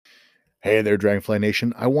Hey there, Dragonfly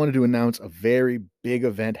Nation. I wanted to announce a very big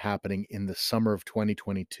event happening in the summer of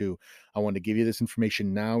 2022. I want to give you this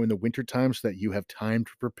information now in the winter time so that you have time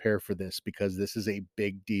to prepare for this because this is a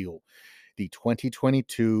big deal. The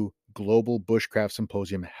 2022 Global Bushcraft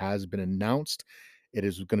Symposium has been announced. It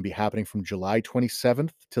is going to be happening from July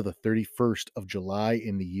 27th to the 31st of July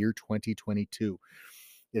in the year 2022.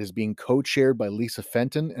 It is being co-chaired by Lisa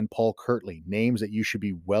Fenton and Paul Kirtley, names that you should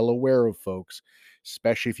be well aware of, folks,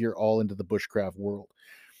 especially if you're all into the bushcraft world.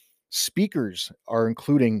 Speakers are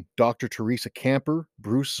including Dr. Teresa Camper,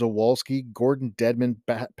 Bruce Zawalski, Gordon Dedman,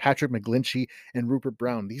 Patrick McGlinchey, and Rupert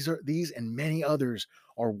Brown. These and many others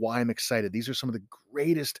are why I'm excited. These are some of the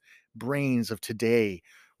greatest brains of today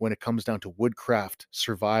when it comes down to woodcraft,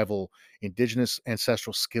 survival, indigenous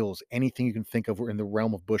ancestral skills, anything you can think of in the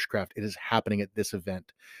realm of bushcraft. It is happening at this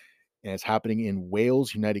event. And it's happening in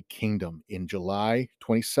Wales, United Kingdom in July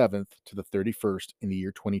 27th to the 31st in the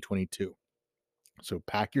year 2022. So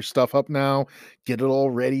pack your stuff up now, get it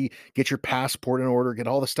all ready, get your passport in order, get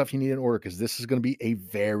all the stuff you need in order because this is going to be a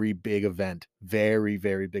very big event. Very,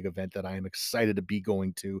 very big event that I am excited to be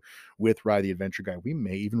going to with Rye the Adventure Guy. We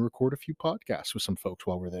may even record a few podcasts with some folks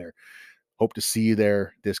while we're there. Hope to see you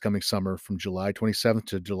there this coming summer from July 27th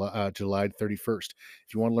to July 31st.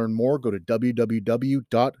 If you want to learn more, go to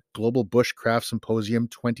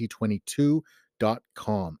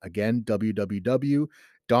www.globalbushcraftsymposium2022.com. Again,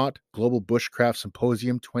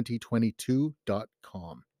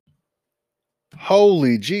 www.globalbushcraftsymposium2022.com.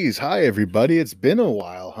 Holy geez. Hi, everybody. It's been a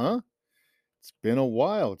while, huh? It's been a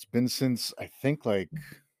while. It's been since, I think, like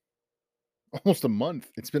almost a month.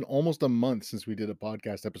 It's been almost a month since we did a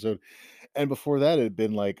podcast episode. And before that, it had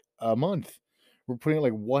been like a month. We're putting out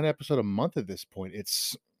like one episode a month at this point.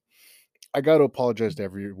 I got to apologize to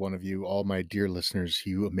every one of you, all my dear listeners,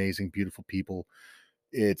 you amazing, beautiful people.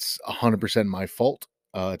 It's 100% my fault.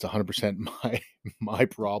 It's 100% my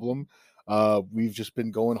problem. We've just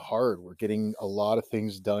been going hard. We're getting a lot of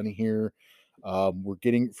things done here. We're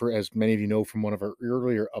getting, for as many of you know from one of our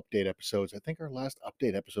earlier update episodes, I think our last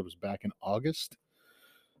update episode was back in August.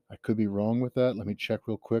 I could be wrong with that. Let me check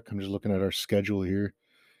real quick. I'm just looking at our schedule here.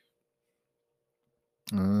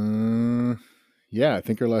 Yeah, I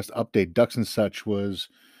think our last update, Ducks and Such, was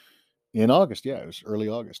in August. Yeah, it was early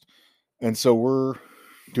August. And so we're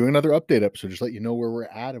doing another update episode, just let you know where we're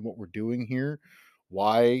at and what we're doing here.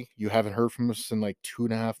 Why you haven't heard from us in like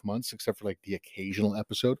 2.5 months, except for like the occasional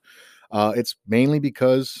episode. It's mainly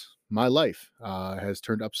because my life has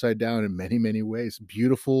turned upside down in many, many ways.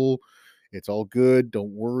 Beautiful. It's all good.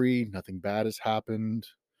 Don't worry. Nothing bad has happened.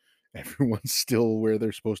 Everyone's still where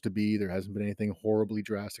they're supposed to be. There hasn't been anything horribly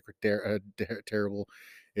drastic or terrible.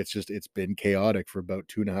 It's been chaotic for about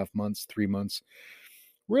 2.5 months, 3 months,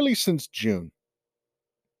 really since June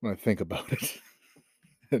when I think about it.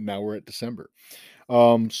 And now we're at December.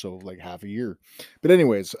 So like half a year. But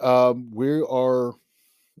anyways, I've been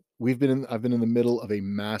in the middle of a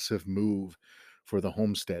massive move for the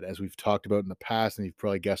homestead, as we've talked about in the past, and you've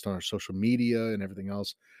probably guessed on our social media and everything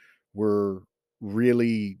else. We're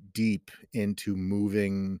really deep into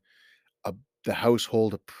moving a, the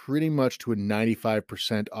household pretty much to a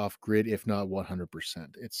 95% off grid, if not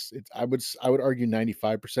 100%. I would argue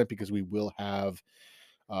 95% because we will have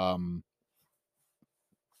um,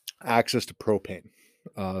 access to propane.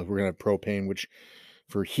 We're gonna have propane, which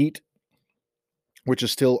for heat, which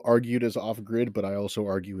is still argued as off grid, but I also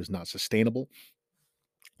argue is not sustainable.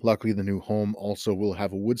 Luckily, the new home also will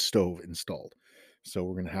have a wood stove installed. So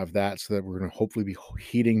we're going to have that so that we're going to hopefully be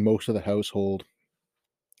heating most of the household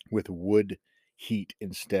with wood heat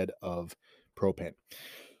instead of propane.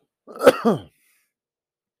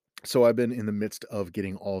 So I've been in the midst of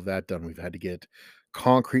getting all of that done. We've had to get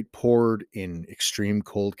concrete poured in extreme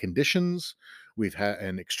cold conditions. We've had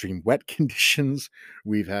in extreme wet conditions.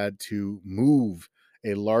 We've had to move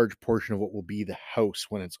a large portion of what will be the house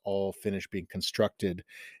when it's all finished being constructed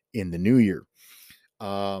in the new year.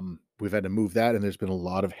 We've had to move that, and there's been a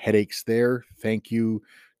lot of headaches there. Thank you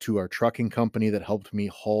to our trucking company that helped me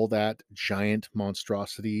haul that giant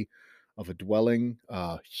monstrosity of a dwelling.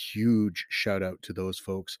 Huge shout out to those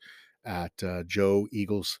folks at Joe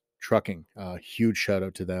Eagles Trucking. Huge shout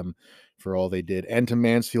out to them for all they did, and to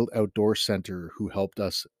Mansfield Outdoor Center, who helped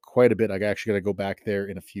us quite a bit. I actually got to go back there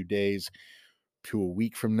in a few days to a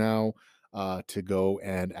week from now to go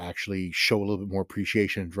and actually show a little bit more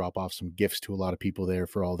appreciation and drop off some gifts to a lot of people there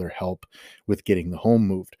for all their help with getting the home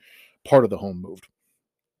moved, part of the home moved.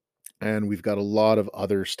 And we've got a lot of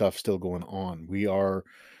other stuff still going on. We are,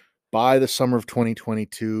 by the summer of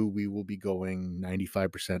 2022, we will be going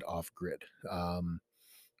 95% off grid.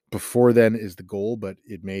 before then is the goal, but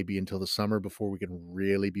it may be until the summer before we can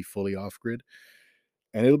really be fully off grid.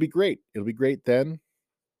 And it'll be great. It'll be great then.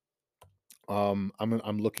 I'm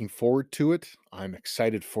looking forward to it. I'm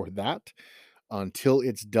excited for that. Until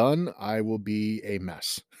it's done, I will be a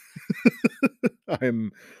mess.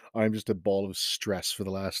 I'm I'm just a ball of stress for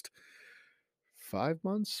the last 5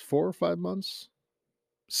 months, 4 or 5 months,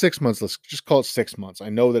 6 months. Let's just call it 6 months. I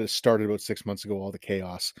know that it started about 6 months ago, all the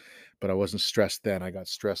chaos, but I wasn't stressed then. I got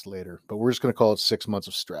stressed later. But we're just going to call it 6 months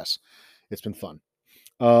of stress. It's been fun.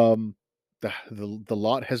 Um, the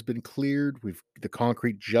lot has been cleared. The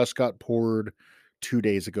concrete just got poured 2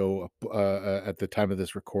 days ago. At the time of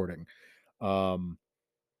this recording. Um,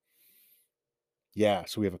 Yeah,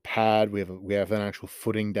 so we have a pad, we have an actual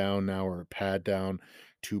footing down now, or a pad down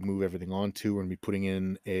to move everything onto. We're gonna be putting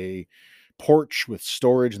in a porch with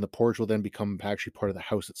storage, and the porch will then become actually part of the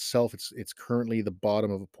house itself. It's currently the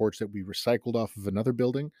bottom of a porch that we recycled off of another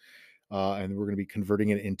building, and we're gonna be converting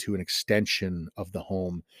it into an extension of the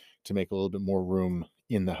home to make a little bit more room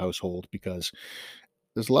in the household, because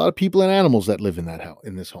there's a lot of people and animals that live in that house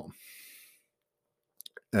in this home.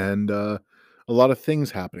 And a lot of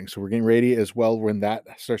things happening. So we're getting ready as well. When that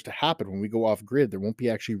starts to happen, when we go off grid, there won't be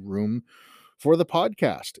actually room for the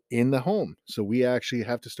podcast in the home. So we actually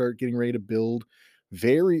have to start getting ready to build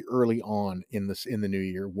very early on in the new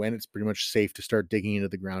year, when it's pretty much safe to start digging into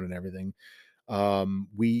the ground and everything.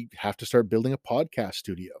 We have to start building a podcast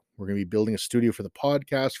studio. We're going to be building a studio for the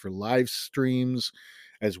podcast, for live streams,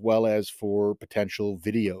 as well as for potential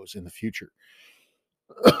videos in the future.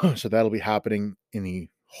 So that'll be happening in the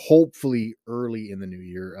hopefully early in the new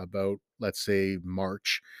year, about, let's say,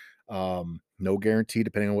 March. No guarantee,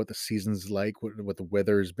 depending on what the season's like, what the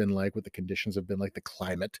weather has been like, what the conditions have been like, the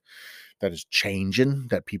climate that is changing,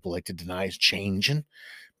 that people like to deny is changing,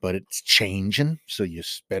 but it's changing. So you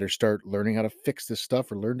better start learning how to fix this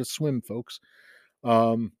stuff, or learn to swim, folks.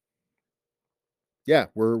 Um, yeah,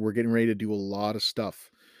 we're getting ready to do a lot of stuff,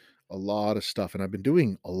 and I've been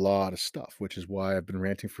doing a lot of stuff, which is why I've been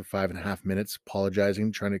ranting for 5.5 minutes,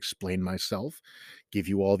 apologizing, trying to explain myself, give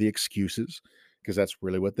you all the excuses, because that's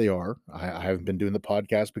really what they are. I haven't been doing the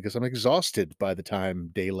podcast because I'm exhausted by the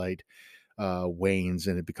time daylight wanes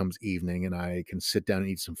and it becomes evening, and I can sit down and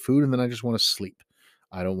eat some food, and then I just want to sleep.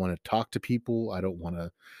 I don't want to talk to people. I don't want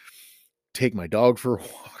to take my dog for a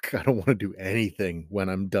walk. I don't want to do anything when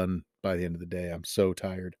I'm done by the end of the day. I'm so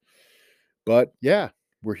tired. But yeah,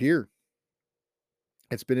 we're here.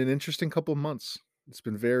 It's been an interesting couple of months. It's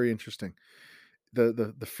been very interesting.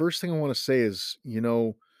 The first thing I wanna say is,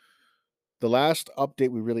 the last update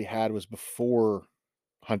we really had was before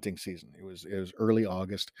hunting season. It was early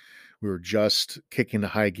August. We were just kicking the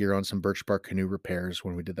high gear on some birch bark canoe repairs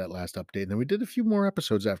when we did that last update, and then we did a few more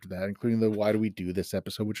episodes after that, including the "Why Do We Do This"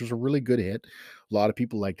 episode, which was a really good hit. A lot of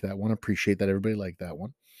people liked that one. Appreciate that everybody liked that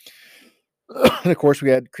one. And of course, we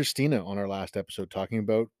had Christina on our last episode talking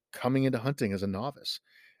about coming into hunting as a novice,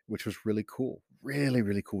 which was really cool. Really,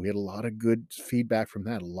 really cool. We had a lot of good feedback from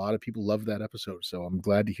that. A lot of people loved that episode. So I'm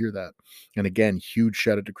glad to hear that. And again, huge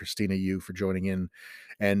shout out to Christina Yu for joining in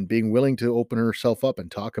and being willing to open herself up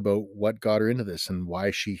and talk about what got her into this and why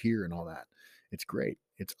is she here and all that. It's great.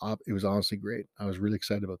 It was honestly great. I was really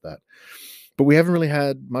excited about that. But we haven't really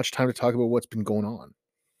had much time to talk about what's been going on.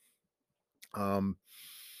 Um,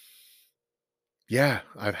 Yeah,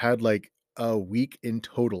 I've had like a week in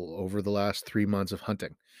total over the last 3 months of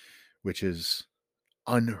hunting, which is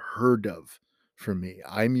unheard of for me.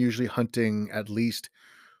 I'm usually hunting at least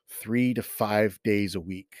 3 to 5 days a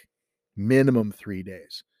week, minimum 3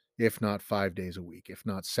 days, if not 5 days a week, if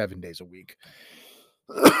not 7 days a week,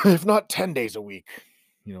 if not 10 days a week.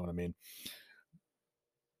 You know what I mean?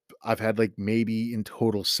 I've had like maybe in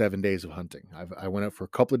total 7 days of hunting. I went out for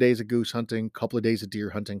a couple of days of goose hunting, couple of days of deer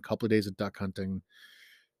hunting, couple of days of duck hunting,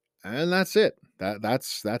 and that's it.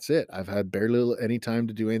 That's it. I've had barely any time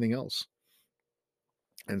to do anything else.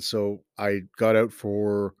 And so I got out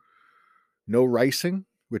for no ricing,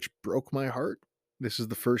 which broke my heart. This is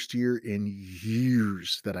the first year in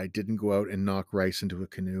years that I didn't go out and knock rice into a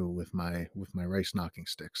canoe with my rice knocking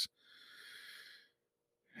sticks.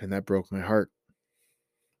 And that broke my heart.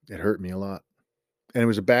 It hurt me a lot. And it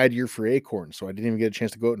was a bad year for acorns, so I didn't even get a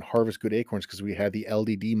chance to go out and harvest good acorns because we had the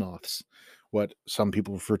LDD moths, what some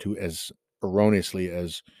people refer to as erroneously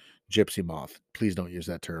as gypsy moth. Please don't use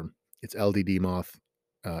that term. It's LDD moth,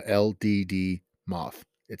 LDD moth.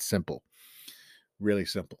 It's simple, really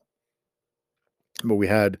simple. But we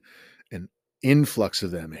had an influx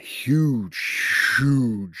of them, a huge,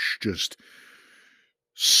 just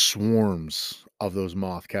swarms of those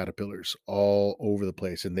moth caterpillars all over the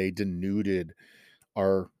place, and they denuded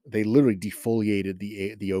they literally defoliated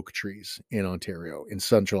the oak trees in Ontario, in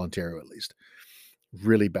central Ontario at least,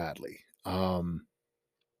 really badly. The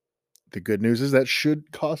good news is that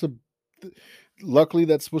should cause a luckily,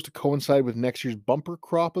 that's supposed to coincide with next year's bumper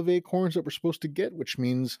crop of acorns that we're supposed to get, which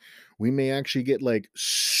means we may actually get, like,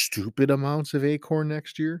 stupid amounts of acorn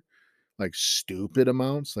next year, like, stupid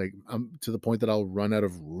amounts, like, to the point that I'll run out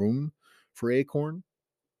of room for acorn,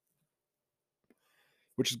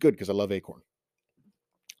 which is good because I love acorn.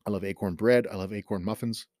 I love acorn bread, I love acorn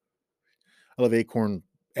muffins, I love acorn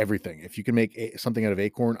everything. If you can make something out of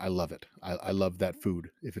acorn, I love it. I love that food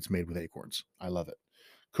if it's made with acorns. I love it.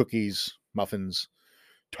 Cookies, muffins,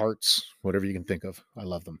 tarts, whatever you can think of. I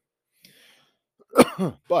love them.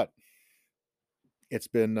 But it's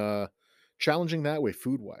been challenging that way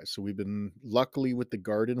food wise. So we've been luckily with the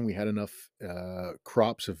garden, we had enough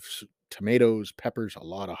crops of tomatoes, peppers, a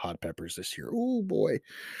lot of hot peppers this year. Oh boy.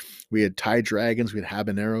 We had Thai dragons, we had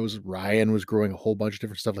habaneros. Ryan was growing a whole bunch of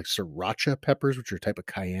different stuff like sriracha peppers, which are a type of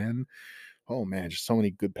cayenne. Oh man, just so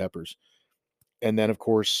many good peppers. And then, of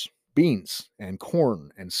course, beans and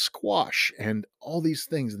corn and squash and all these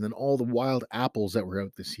things. And then all the wild apples that were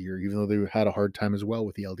out this year, even though they had a hard time as well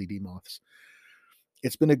with the LDD moths.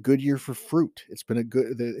 It's been a good year for fruit.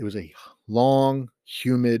 It was a long,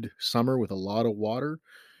 humid summer with a lot of water.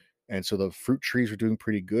 And so the fruit trees were doing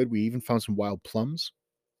pretty good. We even found some wild plums.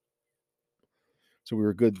 So we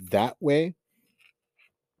were good that way.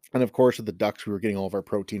 And of course, with the ducks, we were getting all of our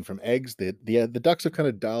protein from eggs. The ducks have kind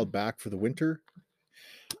of dialed back for the winter.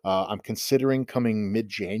 I'm considering coming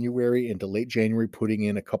mid-January into late January, putting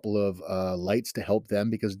in a couple of lights to help them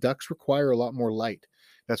because ducks require a lot more light.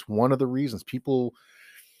 That's one of the reasons people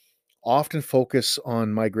often focus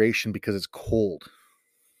on migration because it's cold.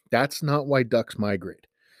 That's not why ducks migrate.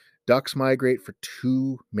 Ducks migrate for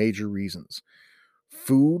two major reasons: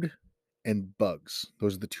 food and bugs.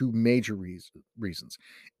 Those are the two major reasons.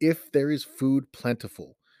 If there is food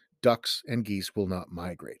plentiful, ducks and geese will not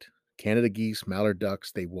migrate. Canada geese, mallard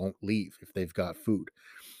ducks, they won't leave if they've got food.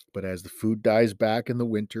 But as the food dies back in the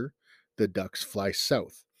winter, the ducks fly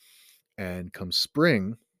south. And come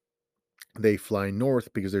spring, they fly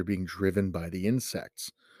north because they're being driven by the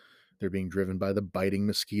insects. They're being driven by the biting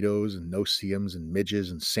mosquitoes and no-see-ums and midges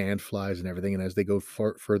and sandflies and everything. And as they go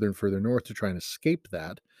further and further north to try and escape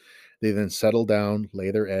that, they then settle down, lay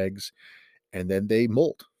their eggs, and then they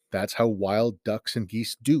molt. That's how wild ducks and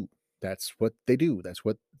geese do. That's what they do. That's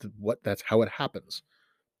how it happens.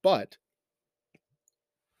 But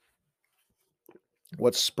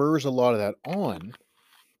what spurs a lot of that on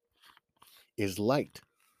is light,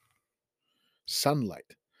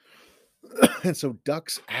 sunlight. And so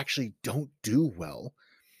ducks actually don't do well.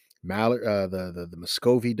 Mallard, the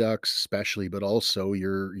Muscovy ducks, especially, but also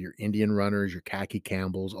your Indian runners, your khaki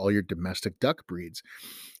Campbells, all your domestic duck breeds.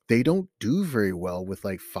 They don't do very well with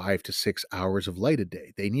like 5 to 6 hours of light a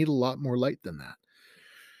day. They need a lot more light than that.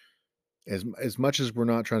 As much as we're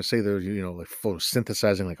not trying to say they're like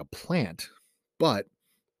photosynthesizing like a plant, but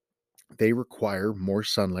they require more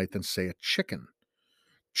sunlight than say a chicken.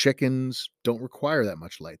 Chickens don't require that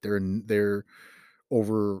much light. They're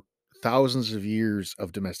over thousands of years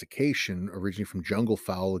of domestication, originally from jungle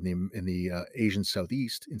fowl in the Asian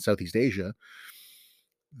Southeast Asia.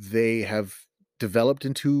 They have developed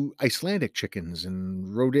into Icelandic chickens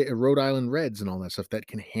and Rhode Island Reds and all that stuff that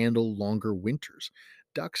can handle longer winters.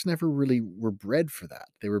 Ducks never really were bred for that.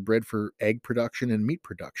 They were bred for egg production and meat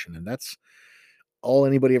production, and that's all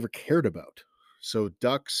anybody ever cared about. So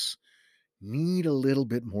ducks need a little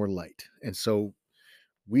bit more light. And so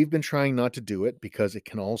we've been trying not to do it because it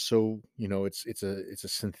can also, it's a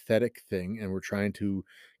synthetic thing, and we're trying to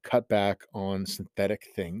cut back on synthetic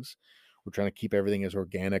things. We're trying to keep everything as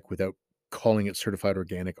organic without calling it certified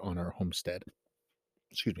organic on our homestead.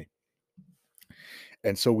 Excuse me.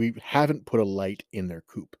 And so we haven't put a light in their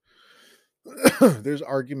coop. There's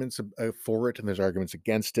arguments for it and there's arguments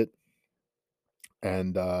against it.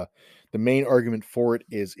 And the main argument for it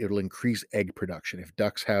is it'll increase egg production if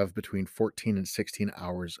ducks have between 14 and 16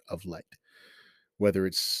 hours of light. Whether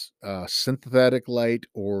it's synthetic light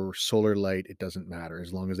or solar light, it doesn't matter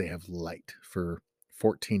as long as they have light for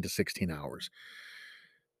 14 to 16 hours.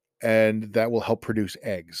 And that will help produce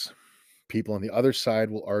eggs. People on the other side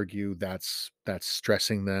will argue that's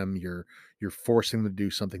stressing them. You're forcing them to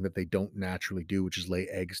do something that they don't naturally do, which is lay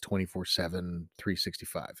eggs 24/7,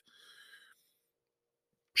 365.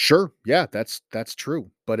 Sure, yeah, that's true,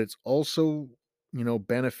 but it's also,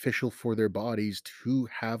 beneficial for their bodies to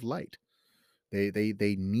have light.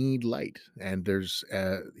 They need light, and there's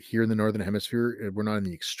here in the northern hemisphere, we're not in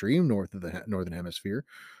the extreme north of the northern hemisphere,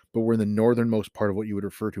 but we're in the northernmost part of what you would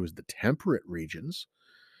refer to as the temperate regions,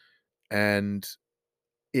 and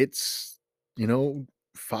it's, you know,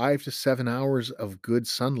 5 to 7 hours of good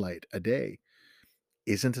sunlight a day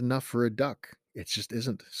isn't enough for a duck. It just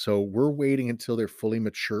isn't. So we're waiting until they're fully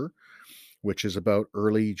mature, which is about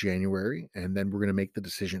early January, and then we're gonna make the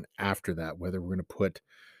decision after that whether we're gonna put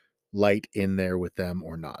light in there with them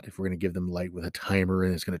or not. If we're gonna give them light with a timer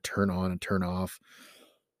and it's gonna turn on and turn off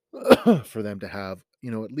for them to have,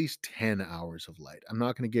 at least 10 hours of light. I'm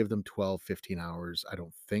not gonna give them 12, 15 hours, I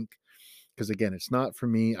don't think, because again, it's not for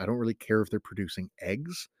me. I don't really care if they're producing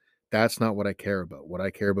eggs. That's not what I care about. What I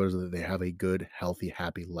care about is that they have a good, healthy,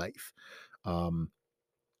 happy life. Um,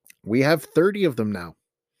 we have 30 of them now.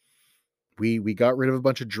 We got rid of a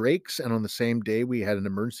bunch of drakes, and on the same day, we had an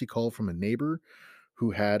emergency call from a neighbor who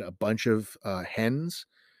had a bunch of hens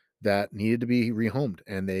that needed to be rehomed,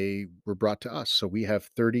 and they were brought to us. So we have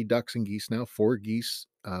 30 ducks and geese now, 4 geese,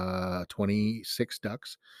 26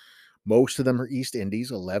 ducks. Most of them are East Indies.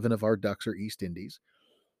 11 of our ducks are East Indies,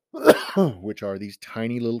 which are these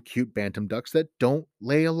tiny little cute bantam ducks that don't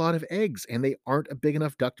lay a lot of eggs, and they aren't a big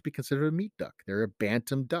enough duck to be considered a meat duck. They're a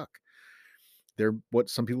bantam duck. They're what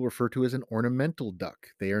some people refer to as an ornamental duck.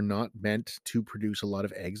 They are not meant to produce a lot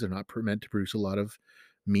of eggs. They're not meant to produce a lot of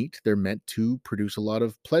meat. They're meant to produce a lot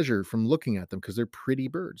of pleasure from looking at them because they're pretty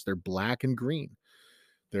birds. They're black and green.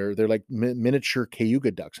 They're like miniature cayuga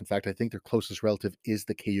ducks. In fact, I think their closest relative is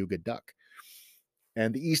the cayuga duck.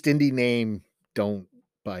 And the East Indy name, don't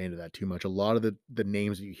buy into that too much. A lot of the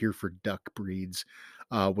names that you hear for duck breeds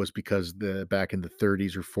was because the back in the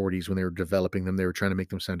 30s or 40s when they were developing them, they were trying to make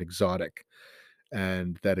them sound exotic,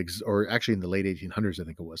 and or actually in the late 1800s, I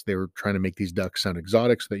think it was, they were trying to make these ducks sound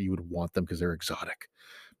exotic so that you would want them because they're exotic.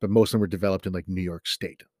 But most of them were developed in like New York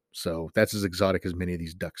State, so that's as exotic as many of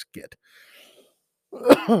these ducks get.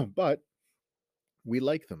 But we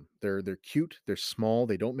like them. They're cute, they're small,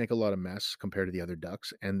 they don't make a lot of mess compared to the other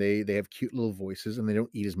ducks, and they have cute little voices, and they don't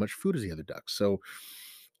eat as much food as the other ducks. So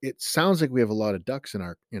it sounds like we have a lot of ducks in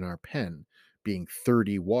our pen, being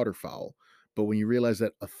 30 waterfowl, but when you realize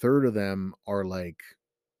that a third of them are like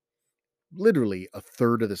literally a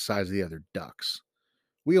third of the size of the other ducks.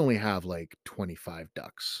 We only have like 25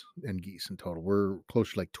 ducks and geese in total. We're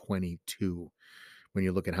close to like 22 when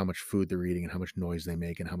you look at how much food they're eating and how much noise they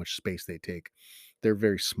make and how much space they take. They're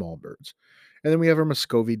very small birds. And then we have our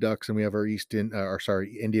Muscovy ducks, and we have our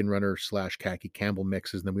Indian runner slash khaki Campbell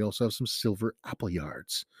mixes. And then we also have some silver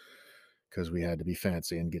appleyards because we had to be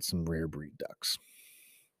fancy and get some rare breed ducks.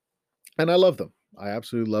 And I love them. I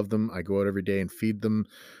absolutely love them. I go out every day and feed them,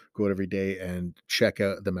 go out every day and check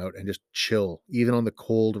out them out and just chill. Even on the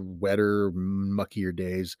cold, wetter, muckier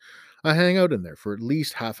days, I hang out in there for at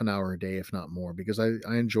least half an hour a day, if not more, because I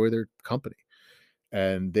enjoy their company.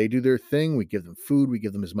 And they do their thing. We give them food. We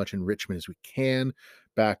give them as much enrichment as we can.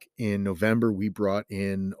 Back in November, we brought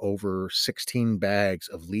in over 16 bags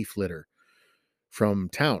of leaf litter from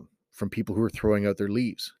town, from people who were throwing out their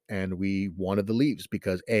leaves. And we wanted the leaves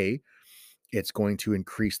because it's going to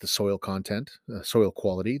increase the soil content, soil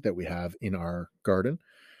quality that we have in our garden.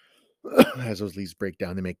 As those leaves break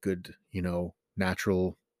down, they make good,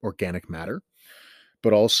 natural organic matter.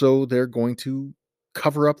 But also, they're going to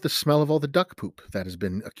cover up the smell of all the duck poop that has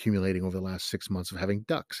been accumulating over the last 6 months of having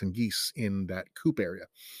ducks and geese in that coop area,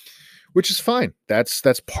 which is fine. That's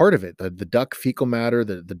part of it. The duck fecal matter,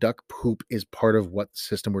 the duck poop is part of what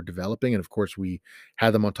system we're developing. And of course, we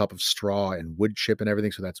had them on top of straw and wood chip and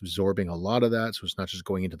everything. So that's absorbing a lot of that. So it's not just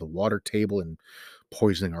going into the water table and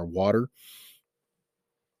poisoning our water,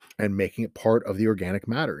 and making it part of the organic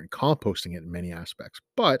matter and composting it in many aspects.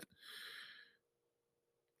 But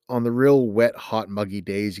on the real wet, hot, muggy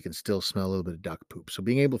days, you can still smell a little bit of duck poop. So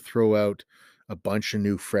being able to throw out a bunch of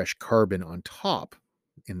new fresh carbon on top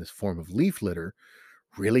in this form of leaf litter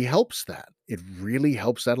really helps that. It really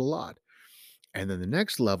helps that a lot. And then the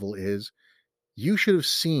next level is you should have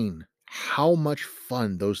seen how much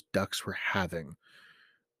fun those ducks were having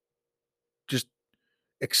just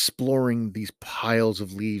exploring these piles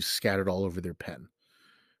of leaves scattered all over their pen,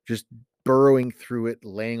 just burrowing through it,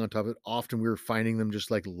 laying on top of it. Often we were finding them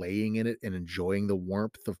just like laying in it and enjoying the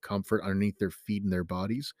warmth of comfort underneath their feet and their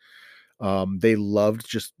bodies. They loved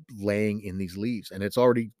just laying in these leaves, and it's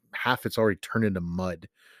already turned into mud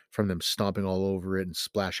from them stomping all over it and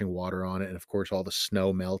splashing water on it. And of course, all the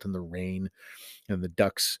snow melt and the rain and the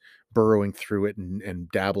ducks burrowing through it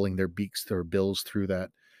and dabbling their beaks, their bills through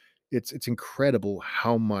that. It's incredible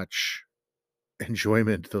how much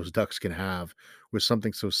enjoyment those ducks can have with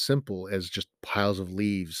something so simple as just piles of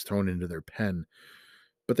leaves thrown into their pen.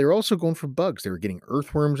 but they were also going for bugs. They were getting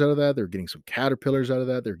earthworms out of that. They were getting some caterpillars out of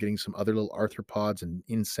that. They're getting some other little arthropods and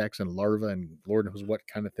insects and larvae and Lord knows what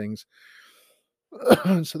kind of things.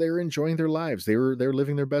 So they were enjoying their lives. They were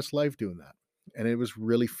living their best life doing that. And it was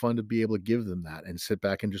really fun to be able to give them that and sit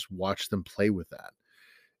back and just watch them play with that.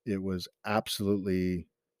 It was absolutely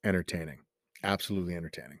entertaining. Absolutely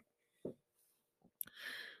entertaining.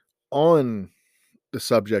 On the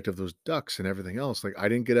subject of those ducks and everything else, like I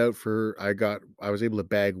didn't get out for I was able to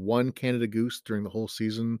bag one Canada goose during the whole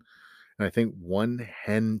season, and I think one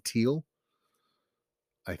hen teal.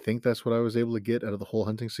 I think that's what I was able to get out of the whole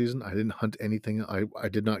hunting season. I didn't hunt anything. I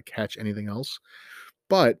did not catch anything else.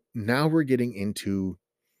 But now we're getting into,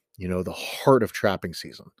 the heart of trapping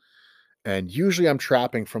season. And usually I'm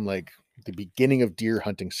trapping from like the beginning of deer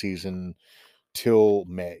hunting season till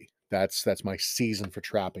May. That's my season for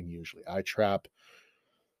trapping usually. I trap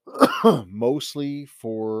mostly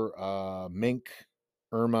for mink,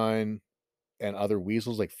 ermine, and other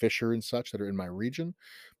weasels like fisher and such that are in my region.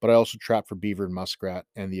 But I also trap for beaver and muskrat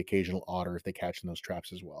and the occasional otter if they catch in those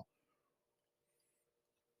traps as well.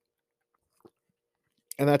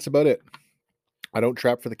 And that's about it. I don't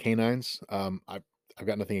trap for the canines. I've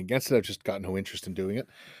got nothing against it. I've just got no interest in doing it.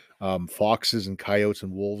 Foxes and coyotes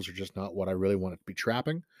and wolves are just not what I really want to be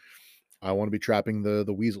trapping. I want to be trapping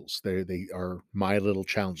the weasels. They are my little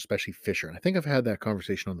challenge, especially fisher. And I think I've had that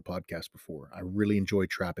conversation on the podcast before. I really enjoy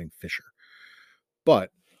trapping fisher,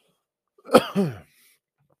 but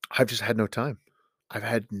I've just had no time. I've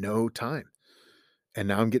had no time, and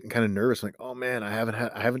now I'm getting kind of nervous. Like, oh man, I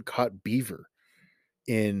haven't caught beaver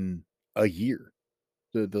in a year.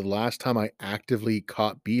 The last time I actively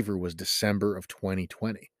caught beaver was December of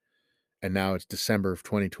 2020, and now it's December of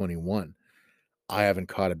 2021. I haven't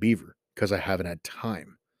caught a beaver because I haven't had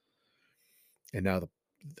time. And now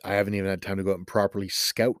I haven't even had time to go out and properly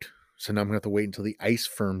scout. So now I'm gonna have to wait until the ice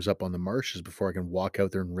firms up on the marshes before I can walk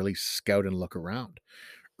out there and really scout and look around.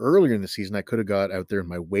 Earlier in the season, I could have got out there in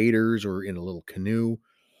my waders or in a little canoe,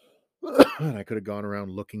 and I could have gone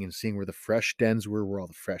around looking and seeing where the fresh dens were, where all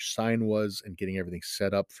the fresh sign was, and getting everything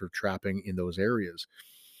set up for trapping in those areas.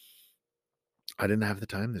 I didn't have the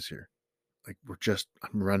time this year. Like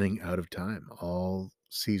I'm running out of time all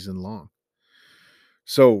season long.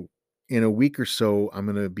 So in a week or so, I'm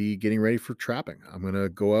going to be getting ready for trapping. I'm going to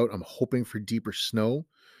go out. I'm hoping for deeper snow.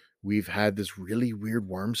 We've had this really weird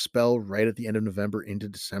warm spell right at the end of November into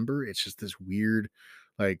December. It's just this weird,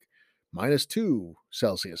 like -2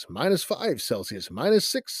 Celsius, -5 Celsius,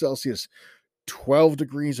 -6 Celsius, 12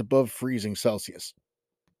 degrees above freezing Celsius.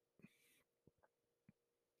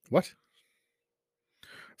 What?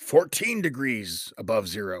 14 degrees above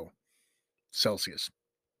 0 Celsius.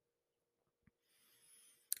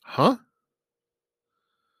 Huh?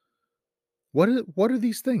 What are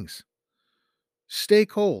these things? Stay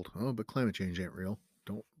cold. Oh, but climate change ain't real.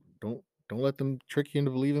 Don't don't let them trick you into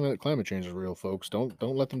believing that climate change is real, folks. Don't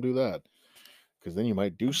let them do that, because then you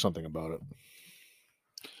might do something about it.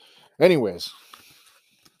 Anyways,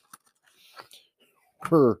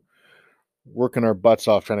 we're working our butts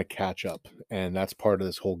off trying to catch up, and that's part of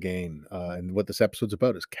this whole game. And what this episode's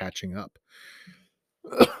about is catching up.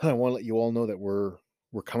 I want to let you all know that we're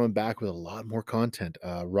coming back with a lot more content.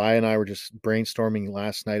 Ryan and I were just brainstorming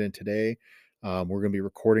last night and today. We're going to be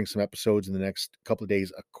recording some episodes in the next couple of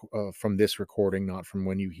days from this recording, not from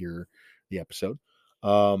when you hear the episode.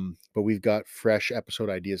 But we've got fresh episode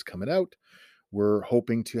ideas coming out. We're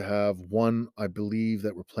hoping to have one, I believe,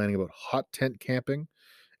 that we're planning about hot tent camping.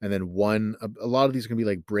 And then a lot of these are going to be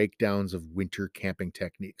like breakdowns of winter camping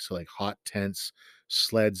techniques. So, like hot tents,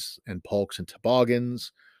 sleds and pulks and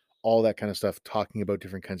toboggans, all that kind of stuff, talking about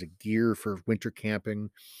different kinds of gear for winter camping,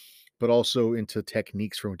 but also into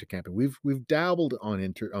techniques for winter camping. We've dabbled on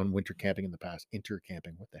winter camping in the past.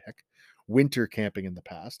 Intercamping, what the heck? Winter camping in the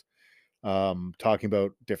past. Talking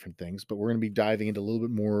about different things, but we're going to be diving into a little bit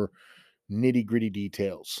more nitty-gritty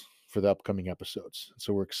details for the upcoming episodes.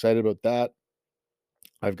 So we're excited about that.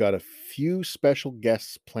 I've got a few special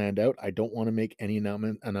guests planned out. I don't want to make any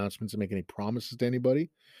announcements and make any promises to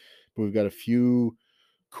anybody, but we've got a few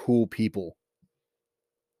cool people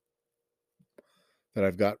that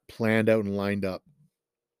I've got planned out and lined up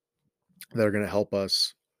that are going to help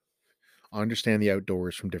us understand the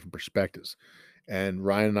outdoors from different perspectives. And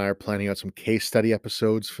Ryan and I are planning out some case study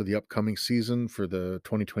episodes for the upcoming season for the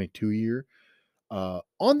 2022 year.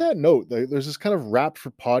 On that note, there's this kind of Wrapped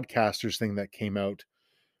for Podcasters thing that came out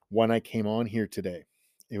when I came on here today.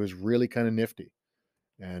 It was really kind of nifty.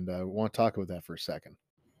 And I want to talk about that for a second.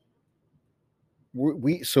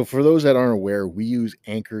 So for those that aren't aware, we use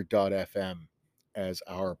Anchor.fm as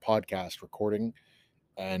our podcast recording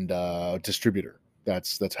and distributor.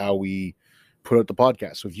 That's how we put out the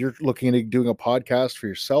podcast. So if you're looking at doing a podcast for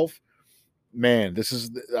yourself, man, this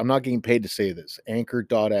is I'm not getting paid to say this.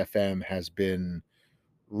 Anchor.fm has been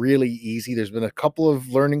really easy. There's been a couple of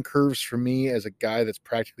learning curves for me as a guy that's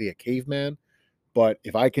practically a caveman, but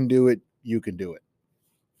if I can do it, you can do it.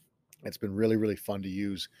 It's been really, really fun to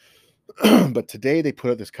use. But today they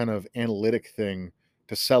put out this kind of analytic thing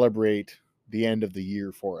to celebrate the end of the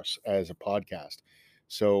year for us as a podcast.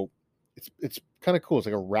 So it's kind of cool. It's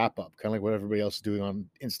like a wrap up, kind of like what everybody else is doing on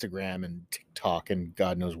Instagram and TikTok and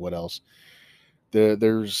God knows what else.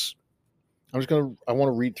 There's I want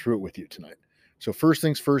to read through it with you tonight. So first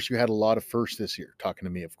things first, you had a lot of firsts this year, talking to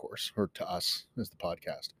me, of course, or to us as the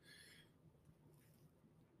podcast.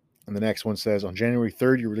 And the next one says, on January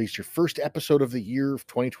 3rd, you released your first episode of the year of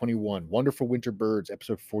 2021, Wonderful Winter Birds,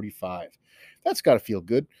 episode 45. That's got to feel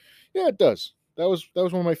good. Yeah, it does. That was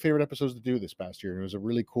one of my favorite episodes to do this past year. And it was a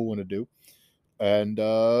really cool one to do. And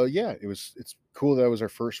yeah, it's cool that was our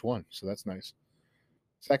first one. So that's nice.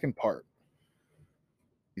 Second part.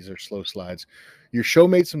 These are slow slides. Your show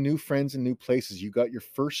made some new friends in new places. You got your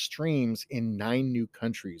first streams in 9 new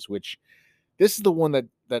countries, which this is the one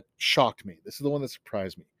that shocked me. This is the one that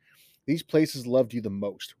surprised me. These places loved you the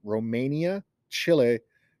most: Romania, Chile,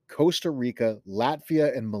 Costa Rica,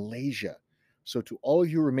 Latvia, and Malaysia. So, to all of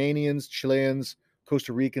you Romanians, Chileans,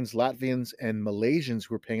 Costa Ricans, Latvians, and Malaysians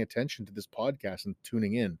who are paying attention to this podcast and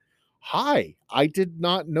tuning in, hi, I did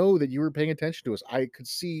not know that you were paying attention to us. I could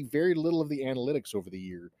see very little of the analytics over the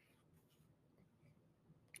year.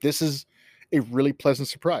 This is a really pleasant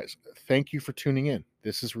surprise. Thank you for tuning in.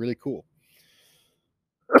 This is really cool.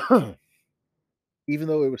 Even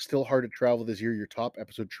though it was still hard to travel this year, your top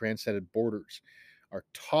episode transcended borders. Our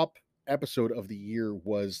top episode of the year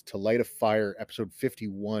was To Light a Fire, episode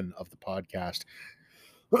 51 of the podcast,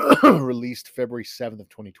 released February 7th of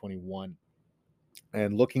 2021.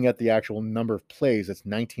 And looking at the actual number of plays, that's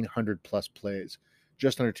 1,900 plus plays,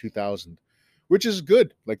 just under 2,000, which is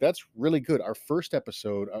good. Like, that's really good. Our first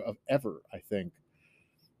episode of ever, I think,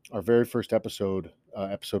 our very first episode,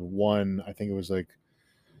 episode 1, I think it was like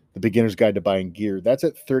the Beginner's Guide to Buying Gear. That's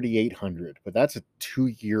at 3,800, but that's a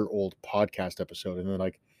 2-year-old podcast episode. And then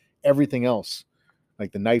like everything else,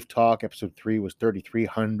 like the Knife Talk episode 3 was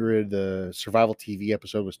 3,300. The Survival TV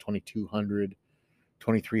episode was 2,200.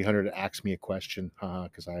 2,300 Ask Me a Question,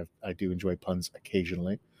 because I do enjoy puns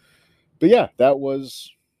occasionally. But yeah, that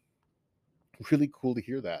was really cool to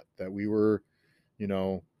hear that we were, you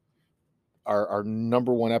know, our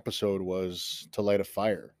number one episode was To Light a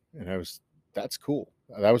Fire, and that's cool.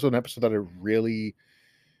 That was an episode that I really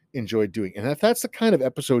enjoyed doing. And if that's the kind of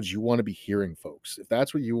episodes you want to be hearing, folks, if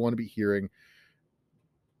that's what you want to be hearing,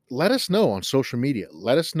 let us know on social media.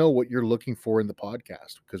 Let us know what you're looking for in the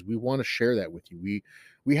podcast, because we want to share that with you.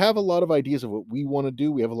 We have a lot of ideas of what we want to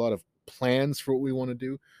do. We have a lot of plans for what we want to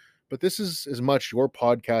do, but this is as much your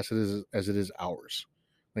podcast as it is ours.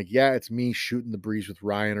 Like, yeah, it's me shooting the breeze with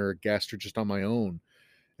Ryan or a guest or just on my own.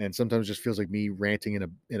 And sometimes it just feels like me ranting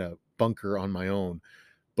in a bunker on my own.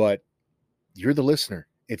 But you're the listener.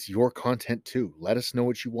 It's your content too. Let us know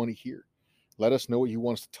what you want to hear. Let us know what you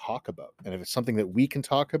want us to talk about. And if it's something that we can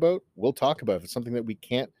talk about, we'll talk about it. If it's something that we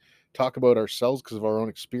can't talk about ourselves because of our own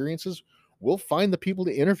experiences, we'll find the people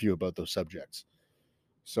to interview about those subjects.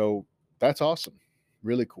 So that's awesome.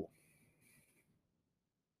 Really cool.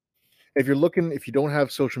 If you don't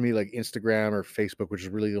have social media like Instagram or Facebook, which is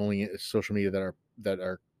really the only social media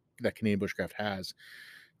that Canadian Bushcraft has,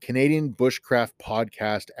 Canadian Bushcraft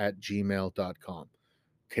Podcast at gmail.com.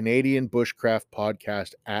 Canadian Bushcraft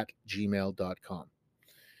Podcast at gmail.com.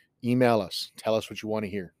 Email us. Tell us what you want to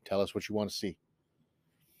hear. Tell us what you want to see.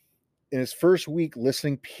 In its first week,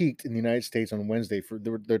 listening peaked in the United States on Wednesday.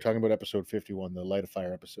 They're talking about episode 51, the Light of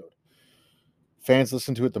Fire episode. Fans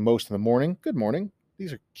listen to it the most in the morning. Good morning.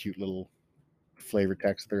 These are cute little flavor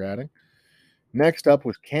texts they're adding. Next up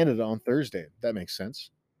was Canada on Thursday. That makes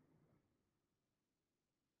sense.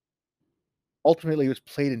 Ultimately, it was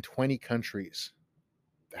played in 20 countries.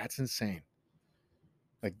 That's insane.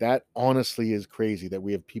 Like, that honestly is crazy that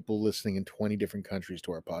we have people listening in 20 different countries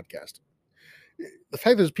to our podcast. The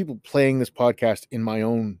fact that there's people playing this podcast in my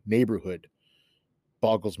own neighborhood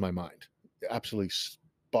boggles my mind. It absolutely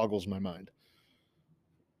boggles my mind.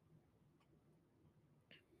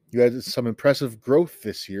 You had some impressive growth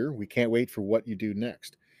this year. We can't wait for what you do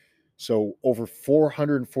next. So over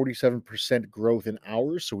 447% growth in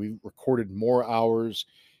hours. So we recorded more hours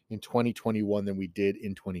in 2021 than we did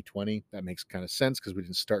in 2020. That makes kind of sense because we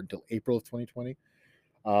didn't start until April of 2020.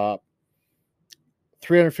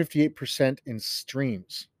 358% in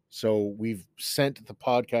streams. So we've sent the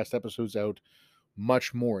podcast episodes out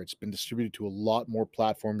much more. It's been distributed to a lot more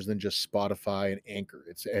platforms than just Spotify and Anchor.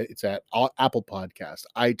 It's at Apple Podcast,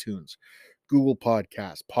 iTunes, Google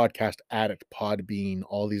Podcast, Podcast Addict, Podbean,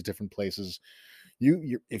 all these different places.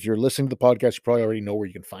 If you're listening to the podcast, you probably already know where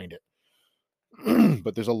you can find it.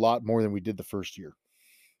 But there's a lot more than we did the first year.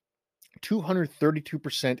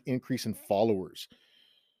 232% increase in followers,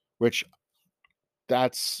 which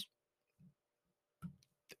that's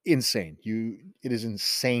insane. It is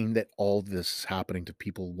insane that all this is happening to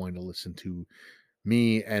people wanting to listen to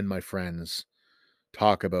me and my friends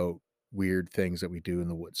talk about weird things that we do in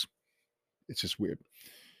the woods. It's just weird.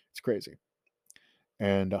 It's crazy.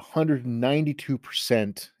 And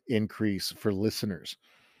 192% increase for listeners.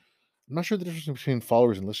 I'm not sure the difference between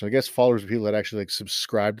followers and listeners. I guess followers are people that actually like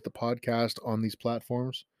subscribe to the podcast on these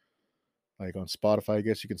platforms. Like on Spotify, I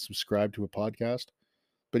guess you can subscribe to a podcast.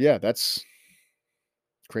 But yeah, that's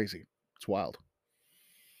crazy. It's wild.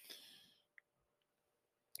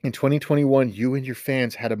 In 2021, you and your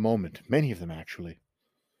fans had a moment. Many of them actually.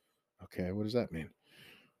 Okay, what does that mean?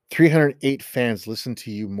 308 fans listened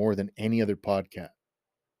to you more than any other podcast.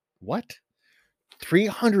 What?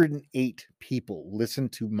 308 people listen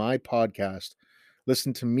to my podcast,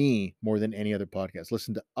 listen to me more than any other podcast,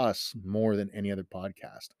 listen to us more than any other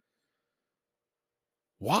podcast.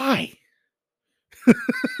 Why?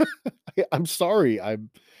 I'm sorry. I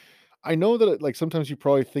know that like sometimes you're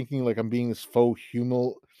probably thinking like I'm being this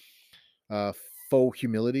uh faux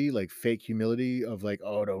humility, like fake humility of like,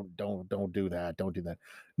 oh, don't do that. Don't do that.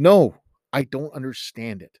 No, I don't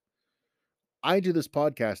understand it. I do this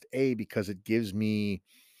podcast because it gives me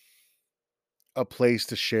a place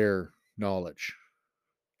to share knowledge,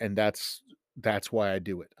 and that's why I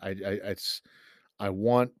do it. I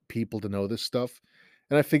want people to know this stuff,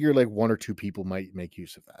 and I figure like one or two people might make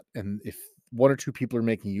use of that. And if one or two people are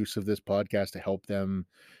making use of this podcast to help them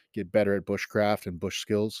get better at bushcraft and bush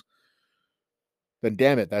skills, then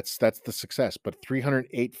damn it, that's the success. But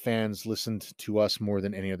 308 fans listened to us more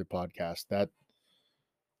than any other podcast.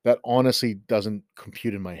 That honestly doesn't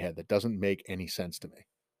compute in my head. That doesn't make any sense to me.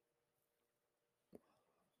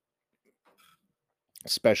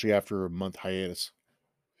 Especially after a month hiatus.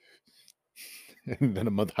 And then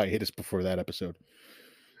a month hiatus before that episode.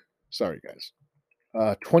 Sorry, guys.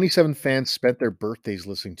 27 fans spent their birthdays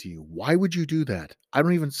listening to you. Why would you do that? I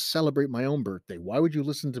don't even celebrate my own birthday. Why would you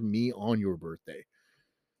listen to me on your birthday?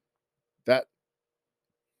 That,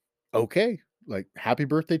 okay. Like, happy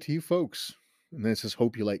birthday to you folks. And then it says,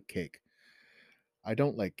 hope you like cake. I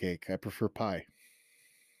don't like cake. I prefer pie.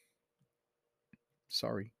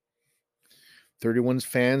 Sorry. 31's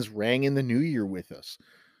fans rang in the new year with us.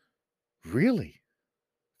 Really?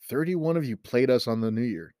 31 of you played us on the new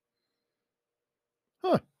year.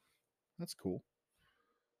 Huh. That's cool.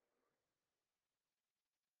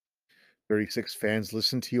 36 fans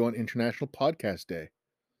listened to you on International Podcast Day.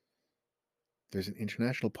 There's an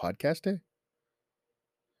International Podcast Day?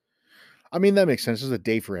 I mean, that makes sense. There's a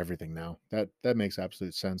day for everything now. That makes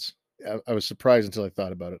absolute sense. I was surprised until I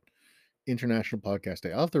thought about it. International Podcast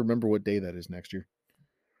Day. I'll have to remember what day that is next year.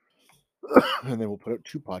 And then we'll put out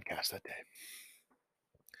two podcasts that day.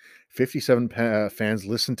 57 fans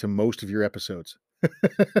listen to most of your episodes.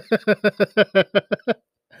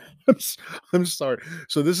 I'm, I'm sorry.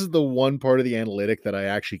 So this is the one part of the analytic that I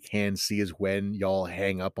actually can see is when y'all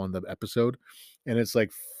hang up on the episode, and it's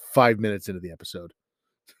like 5 minutes into the episode.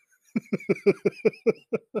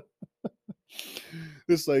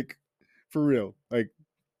 It's like, for real, like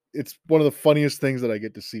it's one of the funniest things that I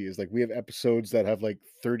get to see is like we have episodes that have like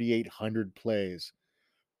 3,800 plays,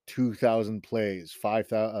 2,000 plays,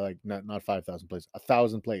 5,000, like not 5,000 plays,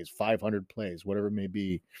 1,000 plays, 500 plays, whatever it may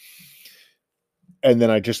be. And then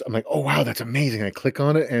I'm like, oh wow, that's amazing. I click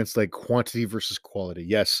on it and it's like quantity versus quality.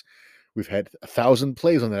 Yes, we've had 1,000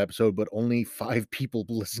 plays on that episode, but only 5 people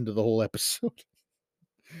listen to the whole episode.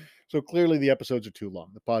 So clearly the episodes are too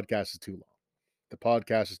long. The podcast is too long. The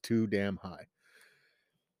podcast is too damn high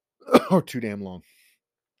or too damn long.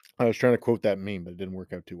 I was trying to quote that meme, but it didn't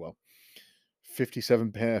work out too well.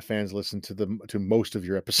 57 fans listen to most of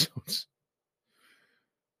your episodes.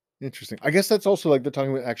 Interesting. I guess that's also like they're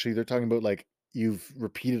talking about like you've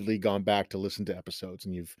repeatedly gone back to listen to episodes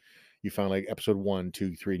and you found like episode 1,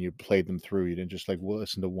 2, 3 and you played them through. You didn't just like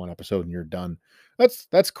listen to one episode and you're done.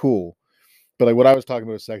 That's cool. But like what I was talking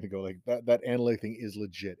about a second ago, like that analytic thing is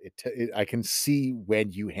legit. I can see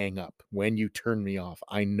when you hang up, when you turn me off.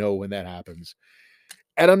 I know when that happens.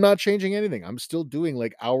 And I'm not changing anything. I'm still doing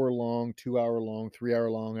like hour long, 2 hour long, 3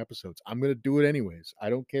 hour long episodes. I'm going to do it anyways.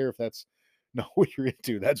 I don't care if that's not what you're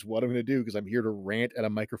into. That's what I'm going to do because I'm here to rant at a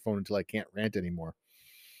microphone until I can't rant anymore.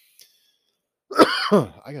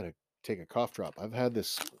 I got to take a cough drop. I've had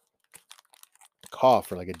this cough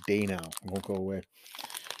for like a day now. It won't go away.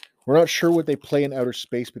 We're not sure what they play in outer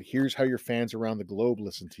space, but here's how your fans around the globe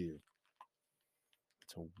listen to you.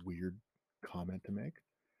 It's a weird comment to make.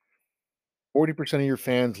 40% of your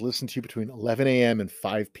fans listen to you between 11 a.m. and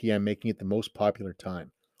 5 p.m., making it the most popular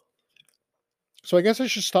time. So I guess I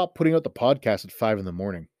should stop putting out the podcast at 5 in the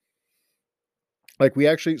morning. Like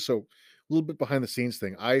so a little bit behind the scenes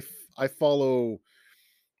thing. I follow,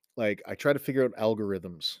 like, I try to figure out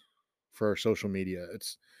algorithms for our social media.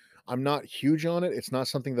 I'm not huge on it. It's not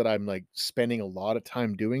something that I'm like spending a lot of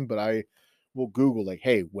time doing, but I will Google, like,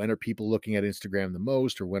 hey, when are people looking at Instagram the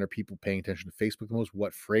most, or when are people paying attention to Facebook the most?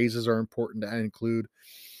 What phrases are important to include?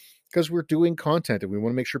 Because we're doing content and we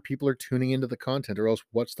want to make sure people are tuning into the content, or else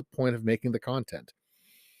what's the point of making the content?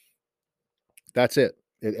 That's it.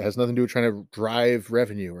 It has nothing to do with trying to drive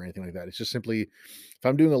revenue or anything like that. It's just simply, if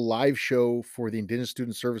I'm doing a live show for the Indigenous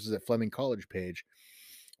Student Services at Fleming College page,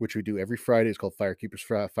 which we do every Friday, it's called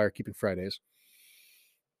Firekeeping Fridays,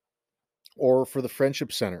 or for the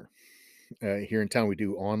Friendship Center here in town, we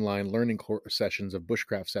do online learning sessions of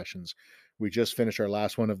bushcraft sessions. We just finished our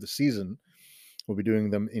last one of the season. We'll be doing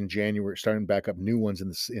them in January, starting back up new ones in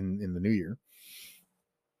the new year.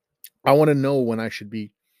 I want to know when I should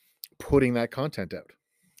be putting that content out,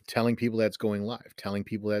 telling people that's going live, telling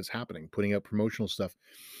people that's happening, putting out promotional stuff.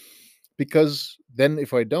 Because then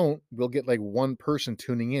if I don't, we'll get like one person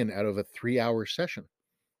tuning in out of a 3-hour session.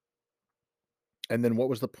 And then what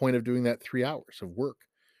was the point of doing that 3 hours of work?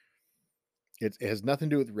 It has nothing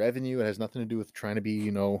to do with revenue. It has nothing to do with trying to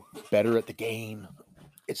be, better at the game.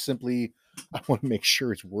 It's simply, I want to make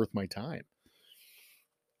sure it's worth my time.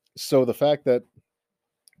 So the fact that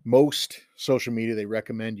most social media, they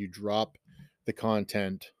recommend you drop the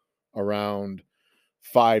content around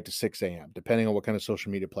 5 to 6 a.m., depending on what kind of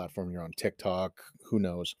social media platform you're on. TikTok, who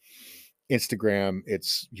knows? Instagram,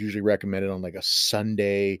 it's usually recommended on like a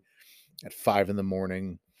Sunday at 5 in the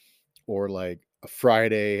morning, or like a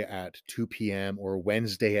Friday at 2 p.m. or a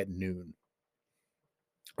Wednesday at noon,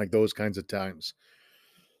 like those kinds of times.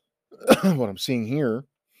 What I'm seeing here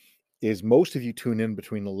is most of you tune in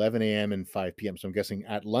between 11 a.m. and 5 p.m. So I'm guessing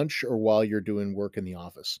at lunch or while you're doing work in the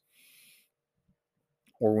office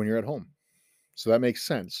or when you're at home. So that makes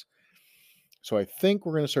sense. So I think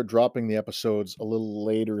we're going to start dropping the episodes a little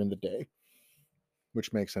later in the day,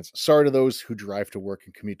 which makes sense. Sorry to those who drive to work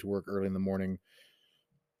and commute to work early in the morning.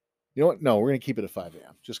 You know what? No, we're going to keep it at 5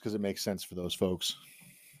 a.m. just because it makes sense for those folks.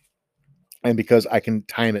 And because I can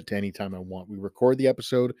time it to any time I want. We record the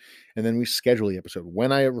episode and then we schedule the episode.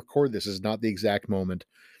 When I record this is not the exact moment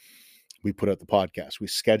we put out the podcast. We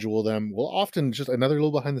schedule them. Well, often, just another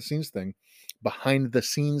little behind the scenes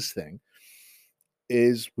thing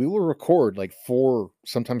is we will record like 4,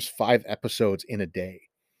 sometimes 5 episodes in a day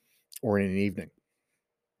or in an evening.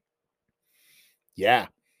 Yeah.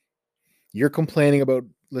 You're complaining about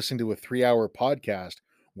listening to a 3-hour podcast.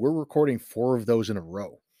 We're recording 4 of those in a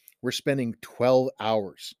row. We're spending 12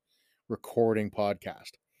 hours recording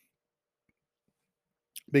podcast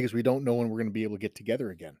because we don't know when we're going to be able to get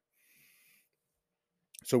together again.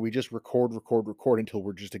 So we just record until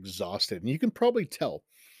we're just exhausted. And you can probably tell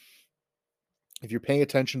if you're paying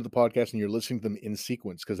attention to the podcast and you're listening to them in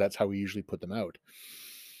sequence, because that's how we usually put them out.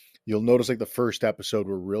 You'll notice like the first episode,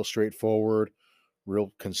 we're real straightforward,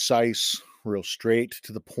 real concise, real straight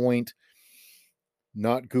to the point,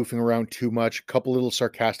 not goofing around too much, couple little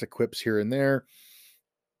sarcastic quips here and there.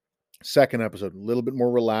 Second episode, a little bit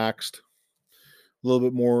more relaxed, a little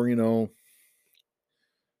bit more,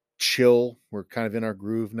 chill. We're kind of in our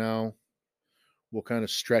groove now. We'll kind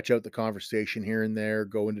of stretch out the conversation here and there,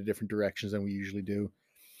 go into different directions than we usually do.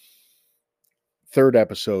 Third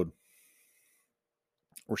episode,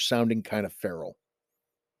 we're sounding kind of feral.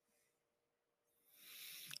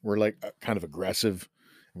 We're like kind of aggressive.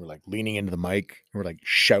 And we're like leaning into the mic. And we're like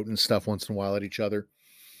shouting stuff once in a while at each other.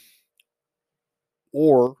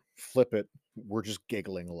 Or flip it, we're just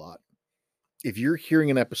giggling a lot. If you're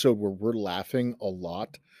hearing an episode where we're laughing a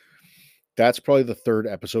lot, that's probably the third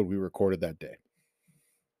episode we recorded that day.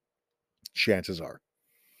 Chances are.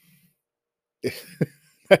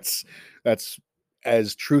 that's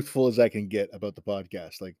as truthful as I can get about the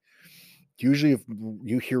podcast. Like, usually if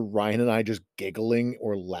you hear Ryan and I just giggling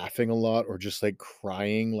or laughing a lot, or just like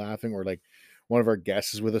crying laughing, or like one of our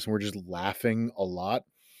guests is with us and we're just laughing a lot,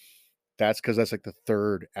 that's because that's like the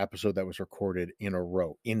third episode that was recorded in a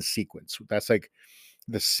row in sequence. That's like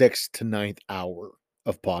the 6th to 9th hour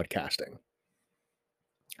of podcasting.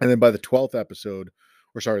 And then by the 12th episode,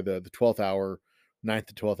 or sorry, the 12th hour, 9th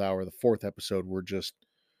to 12th hour, the 4th episode, we're just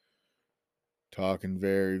talking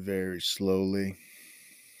very, very slowly.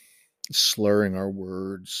 slurring our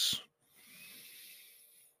words,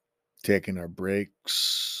 taking our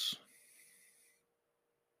breaks,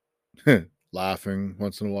 laughing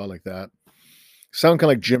once in a while like that. Sound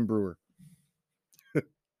kind of like Jim Brewer.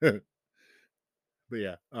 But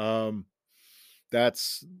yeah,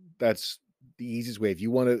 that's that's the easiest way. If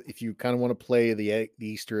you kind of want to play the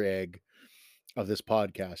Easter egg of this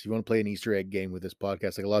podcast, you want to play an Easter egg game with this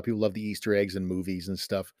podcast. Like a lot of people love the Easter eggs in movies and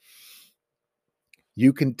stuff.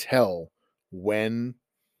 You can tell when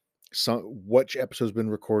which episode's been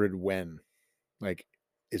recorded when. Like,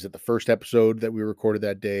 is it the first episode that we recorded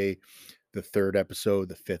that day, the third episode,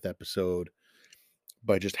 the fifth episode,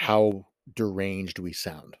 by just how deranged we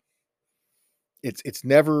sound? It's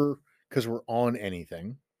never because we're on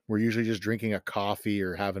anything. We're usually just drinking a coffee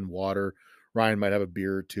or having water. Ryan might have a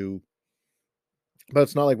beer or two, but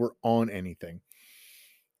it's not like we're on anything.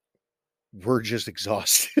 We're just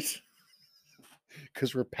exhausted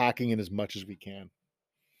because we're packing in as much as we can.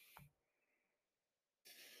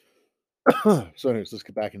 So anyways, let's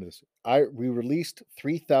get back into this. We released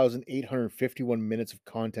 3,851 minutes of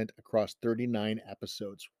content across 39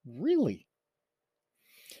 episodes. Really?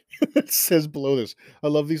 It says below this. I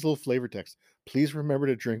love these little flavor texts. Please remember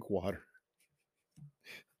to drink water.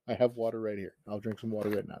 I have water right here. I'll drink some water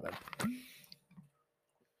right now then.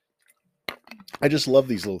 I just love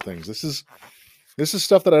these little things. This is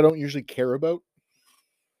stuff that I don't usually care about.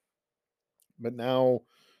 But now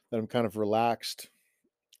that I'm kind of relaxed,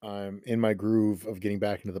 I'm in my groove of getting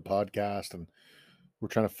back into the podcast, and we're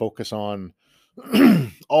trying to focus on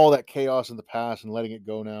all that chaos in the past and letting it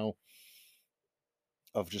go now,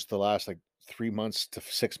 of just the last like 3 months to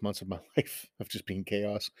 6 months of my life of just being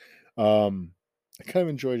chaos. I kind of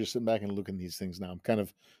enjoy just sitting back and looking at these things now. I'm kind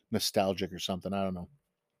of nostalgic or something. I don't know.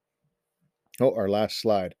 Oh, our last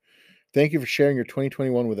slide. Thank you for sharing your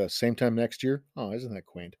 2021 with us. Same time next year. Oh, isn't that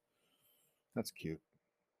quaint? That's cute.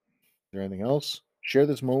 Is there anything else? Share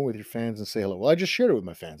this moment with your fans and say hello. Well, I just shared it with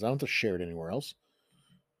my fans. I don't have to share it anywhere else.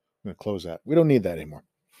 I'm going to close that. We don't need that anymore.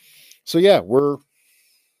 So yeah, what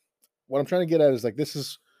I'm trying to get at is like, this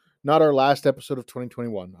is not our last episode of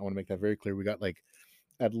 2021. I want to make that very clear. We got like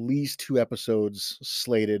at least 2 episodes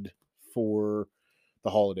slated for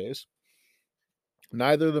the holidays.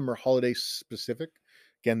 Neither of them are holiday specific.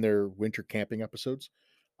 Again, they're winter camping episodes.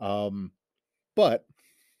 But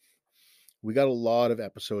we got a lot of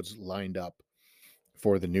episodes lined up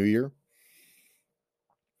for the new year.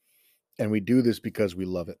 And we do this because we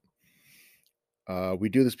love it. We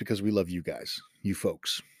do this because we love you guys, you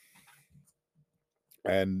folks.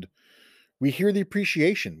 And we hear the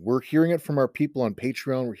appreciation. We're hearing it from our people on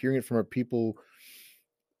Patreon. We're hearing it from our people,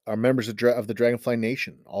 our members of the Dragonfly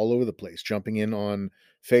Nation all over the place, jumping in on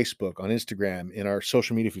Facebook, on Instagram, in our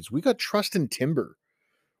social media feeds. We got Trust and Timber,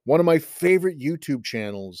 one of my favorite YouTube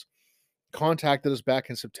channels, contacted us back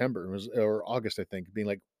in September or August, I think, being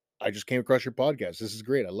like, I just came across your podcast. This is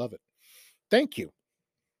great. I love it. Thank you.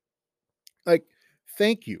 Like,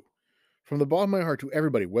 thank you from the bottom of my heart to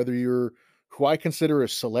everybody, whether you're who I consider a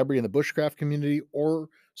celebrity in the bushcraft community or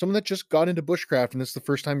someone that just got into bushcraft and this is the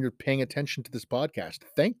first time you're paying attention to this podcast.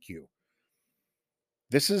 Thank you.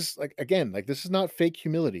 This is like, again, like, this is not fake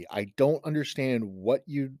humility. I don't understand what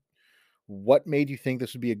made you think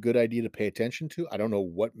this would be a good idea to pay attention to. I don't know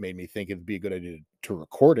what made me think it'd be a good idea to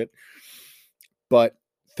record it, but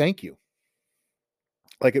thank you.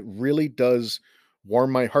 Like, it really does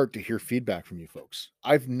warm my heart to hear feedback from you folks.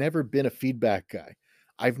 I've never been a feedback guy.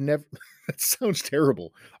 I've never, that sounds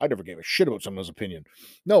terrible. I never gave a shit about someone's opinion.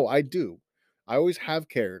 No, I do. I always have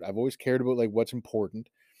cared. I've always cared about like what's important,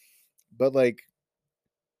 but like,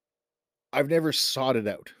 I've never sought it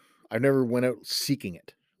out. I've never went out seeking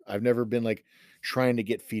it. I've never been like trying to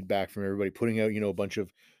get feedback from everybody, putting out, a bunch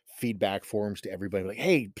of feedback forms to everybody. Like,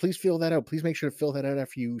 hey, please fill that out. Please make sure to fill that out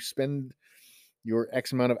after you spend your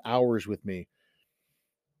X amount of hours with me.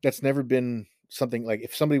 That's never been something like,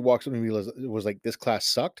 if somebody walks up to me and was like, this class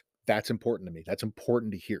sucked, that's important to me. That's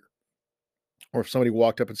important to hear. Or if somebody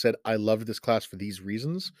walked up and said, I loved this class for these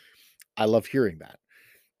reasons, I love hearing that.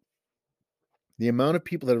 The amount of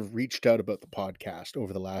people that have reached out about the podcast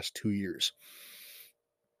over the last 2 years,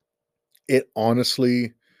 it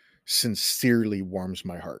honestly, sincerely warms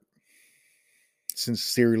my heart.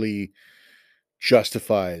 Sincerely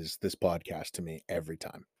justifies this podcast to me every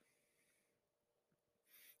time.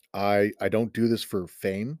 I don't do this for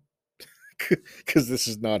fame, because this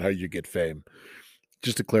is not how you get fame.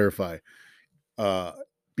 Just to clarify,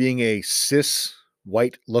 being a cis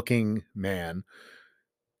white looking man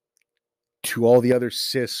to all the other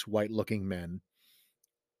cis white looking men,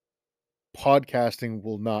 podcasting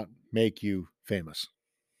will not make you famous.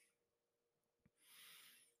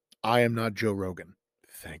 I am not Joe Rogan.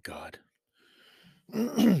 Thank God.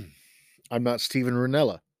 I'm not Steven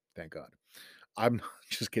Ranella. Thank God. I'm not,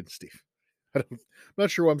 just kidding, Steve. I'm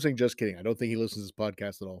not sure why I'm saying just kidding. I don't think he listens to this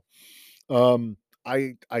podcast at all. Um,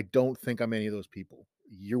 I don't think I'm any of those people.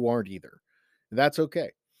 You aren't either. And that's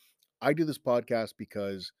okay. I do this podcast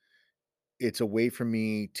because it's a way for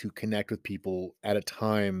me to connect with people at a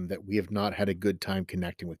time that we have not had a good time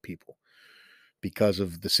connecting with people because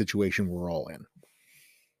of the situation we're all in.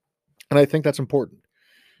 And I think that's important.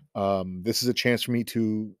 This is a chance for me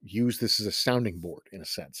to use this as a sounding board in a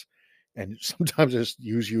sense. And sometimes just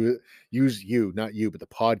use you, not you, but the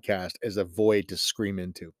podcast as a void to scream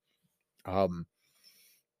into. Um,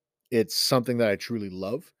 it's something that I truly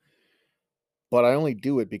love, but I only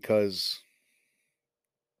do it because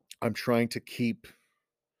I'm trying to keep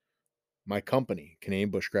my company,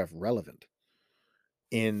 Canadian Bushcraft, relevant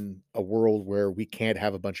in a world where we can't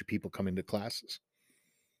have a bunch of people come into classes.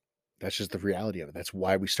 That's just the reality of it. That's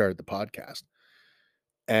why we started the podcast.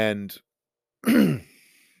 And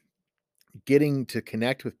getting to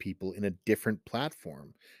connect with people in a different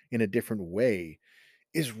platform, in a different way,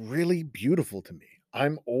 is really beautiful to me.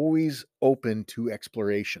 I'm always open to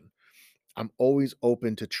exploration. I'm always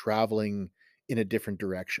open to traveling in a different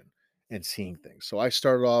direction and seeing things. So I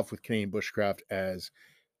started off with Canadian Bushcraft as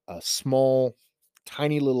a small,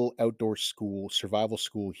 tiny little outdoor school, survival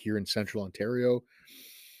school here in central Ontario.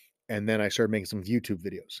 And then I started making some YouTube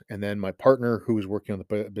videos. And then my partner, who was working on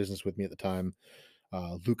the business with me at the time,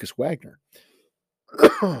 Lucas Wagner,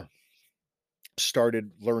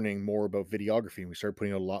 started learning more about videography. And we started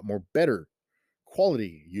putting out a lot more better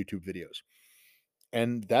quality YouTube videos.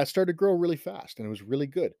 And that started to grow really fast and it was really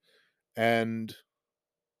good. And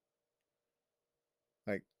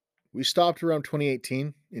like we stopped around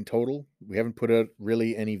 2018 in total. We haven't put out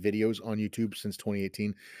really any videos on YouTube since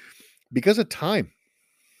 2018 because of time.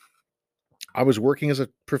 I was working as a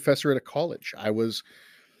professor at a college. I was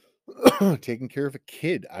taking care of a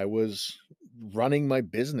kid. I was running my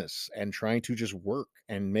business and trying to just work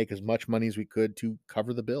and make as much money as we could to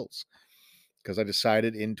cover the bills. Because I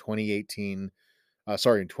decided in 2015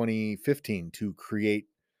 to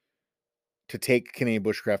take Canadian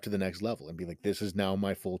Bushcraft to the next level and be like, this is now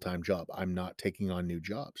my full time job. I'm not taking on new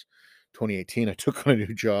jobs. 2018, I took on a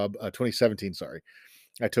new job. 2017, sorry.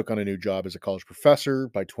 I took on a new job as a college professor.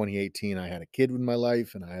 By 2018, I had a kid in my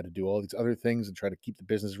life and I had to do all these other things and try to keep the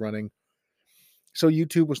business running. So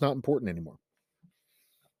YouTube was not important anymore.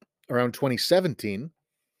 Around 2017,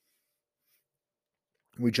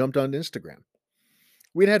 we jumped on Instagram.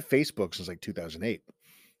 We'd had Facebook since like 2008.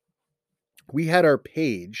 We had our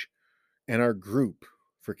page and our group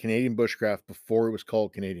for Canadian Bushcraft before it was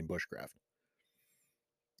called Canadian Bushcraft.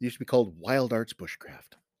 It used to be called Wild Arts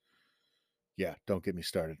Bushcraft. Yeah, don't get me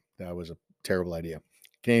started. That was a terrible idea.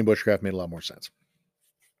 Canadian Bushcraft made a lot more sense.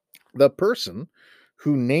 The person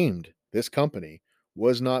who named this company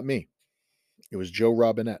was not me. It was Joe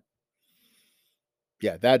Robinette.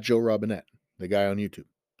 Yeah, that Joe Robinette, the guy on YouTube.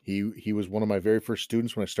 He was one of my very first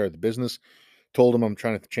students when I started the business. Told him I'm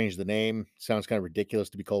trying to change the name. Sounds kind of ridiculous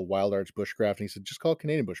to be called Wild Arts Bushcraft. And he said, just call it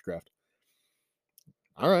Canadian Bushcraft.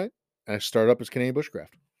 All right. And I started up as Canadian Bushcraft.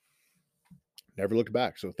 Never looked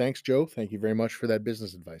back. So thanks, Joe. Thank you very much for that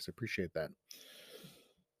business advice. I appreciate that.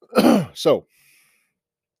 So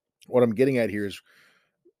what I'm getting at here is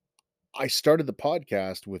I started the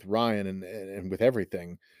podcast with Ryan and with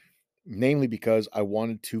everything, namely because I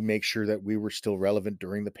wanted to make sure that we were still relevant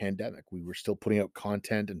during the pandemic. We were still putting out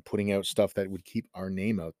content and putting out stuff that would keep our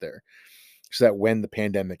name out there so that when the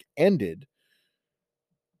pandemic ended,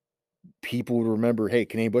 people would remember, hey,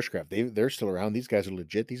 Canadian Bushcraft, they're still around. These guys are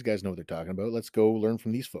legit. These guys know what they're talking about. Let's go learn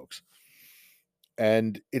from these folks.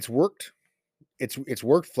 And it's worked. It's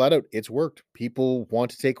worked flat out. It's worked. People want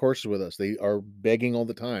to take courses with us. They are begging all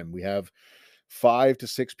the time. We have 5 to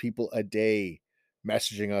 6 people a day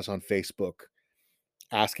messaging us on Facebook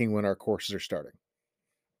asking when our courses are starting.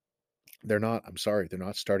 They're not. I'm sorry. They're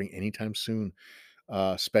not starting anytime soon,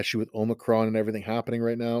 especially with Omicron and everything happening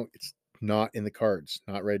right now. It's not in the cards.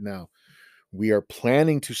 Not right now. We are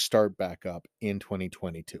planning to start back up in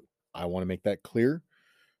 2022. I want to make that clear.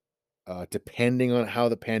 Depending on how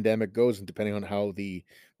the pandemic goes and depending on how the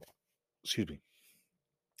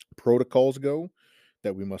protocols go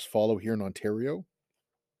that we must follow here in Ontario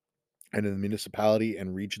and in the municipality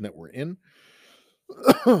and region that we're in,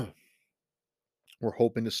 we're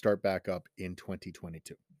hoping to start back up in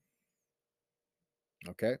 2022.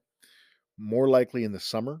 Okay. More likely in the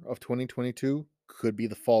summer of 2022, could be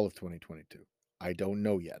the fall of 2022. I don't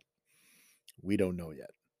know yet. We don't know yet.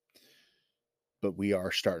 But we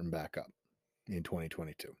are starting back up in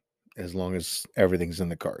 2022. as long as everything's in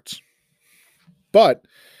the cards. But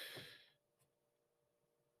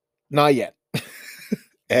not yet.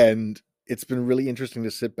 And it's been really interesting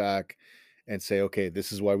to sit back and say, okay,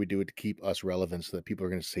 this is why we do it, to keep us relevant so that people are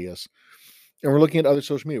going to see us. And we're looking at other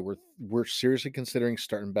social media. We're seriously considering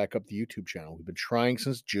starting back up the YouTube channel. We've been trying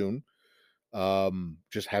since June.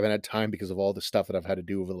 Just haven't had time because of all the stuff that I've had to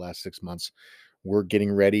do over the last 6 months. We're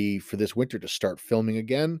getting ready for this winter to start filming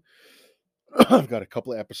again. I've got a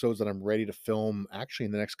couple of episodes that I'm ready to film actually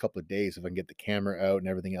in the next couple of days if I can get the camera out and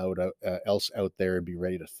everything else out there and be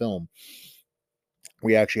ready to film.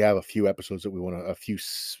 We actually have a few episodes that we want to,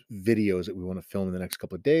 videos that we want to film in the next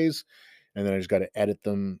couple of days, and then I just got to edit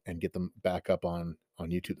them and get them back up on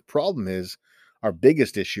YouTube. The problem is, our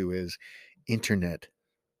biggest issue is internet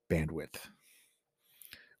bandwidth.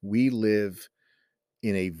 We live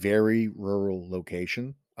in a very rural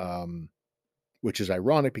location, which is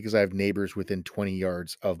ironic because I have neighbors within 20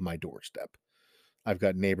 yards of my doorstep. I've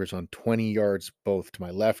got neighbors on 20 yards both to my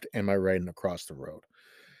left and my right and across the road.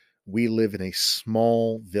 We live in a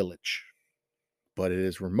small village, but it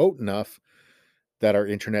is remote enough that our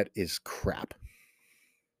internet is crap.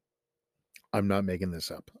 I'm not making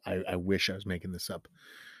this up. I wish I was making this up.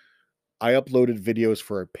 I uploaded videos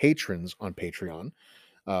for our patrons on Patreon.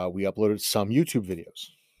 We uploaded some YouTube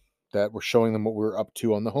videos that were showing them what we were up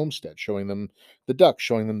to on the homestead, showing them the ducks,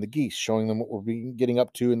 showing them the geese, showing them what we're getting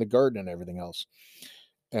up to in the garden and everything else.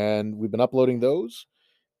 And we've been uploading those.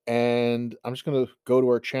 And I'm just going to go to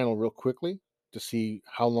our channel real quickly to see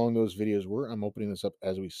how long those videos were. I'm opening this up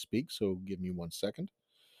as we speak, so give me 1 second.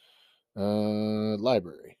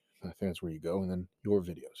 Library. I think that's where you go, and then your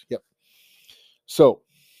videos. Yep. So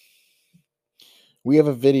we have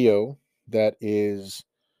a video that is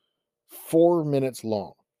 4 minutes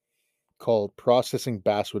long called Processing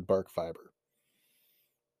Basswood Bark Fiber.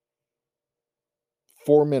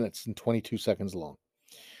 4 minutes and 22 seconds long.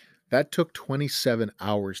 That took 27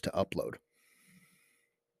 hours to upload.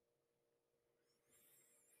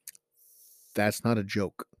 That's not a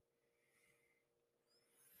joke.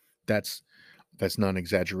 That's not an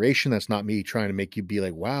exaggeration. That's not me trying to make you be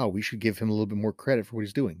like, wow, we should give him a little bit more credit for what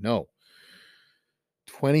he's doing. No.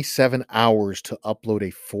 27 hours to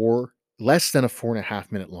upload less than a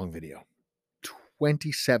 4.5 minute long video.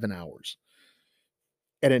 27 hours.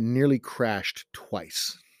 And it nearly crashed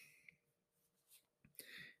twice.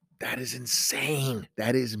 That is insane.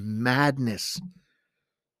 That is madness.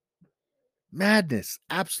 Madness.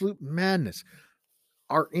 Absolute madness.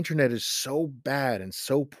 Our internet is so bad and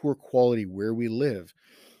so poor quality where we live.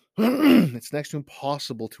 It's next to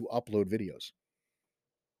impossible to upload videos.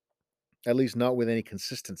 At least not with any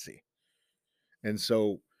consistency. And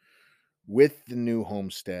so with the new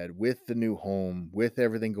homestead, with the new home, with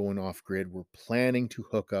everything going off grid, we're planning to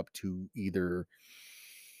hook up to either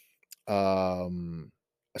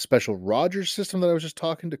a special Rogers system that I was just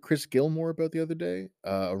talking to Chris Gilmore about the other day.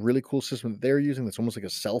 A really cool system that they're using that's almost like a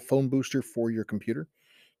cell phone booster for your computer,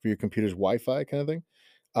 for your computer's Wi-Fi kind of thing.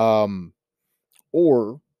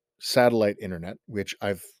 Or satellite internet, which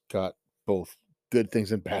I've got both good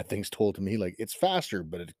things and bad things told to me. Like, it's faster,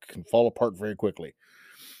 but it can fall apart very quickly.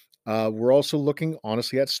 We're also looking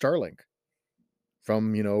honestly at Starlink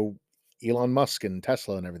from, Elon Musk and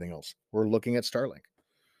Tesla and everything else. We're looking at Starlink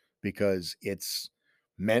because it's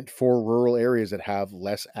meant for rural areas that have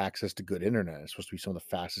less access to good internet. It's supposed to be some of the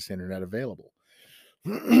fastest internet available.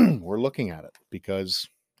 We're looking at it because,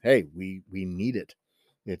 hey, we need it.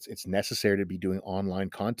 It's necessary to be doing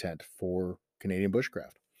online content for Canadian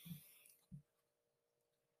bushcraft.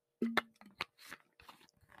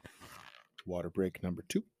 Water break number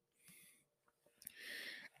 2.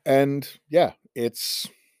 And yeah, it's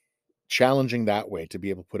challenging that way to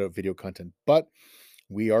be able to put out video content, but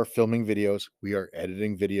we are filming videos, we are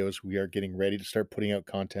editing videos, we are getting ready to start putting out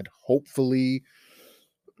content, hopefully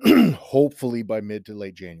hopefully by mid to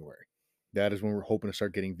late January. That is when we're hoping to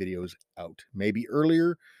start getting videos out. Maybe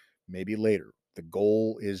earlier, maybe later. The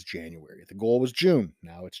goal is January. The goal was June.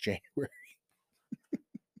 Now it's January.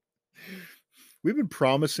 We've been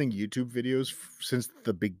promising YouTube videos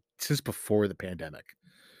since before the pandemic.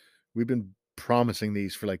 We've been promising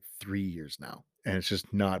these for like 3 years now, and it's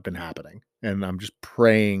just not been happening. And I'm just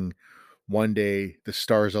praying one day the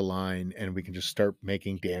stars align and we can just start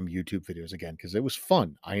making damn YouTube videos again, because it was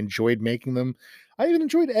fun. I enjoyed making them. I even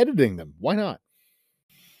enjoyed editing them. Why not?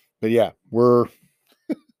 But yeah, we're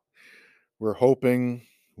hoping,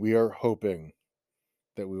 we are hoping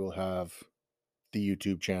that we will have the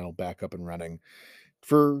YouTube channel back up and running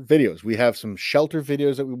for videos. We have some shelter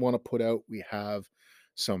videos that we want to put out. We have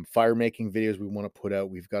some fire making videos we want to put out.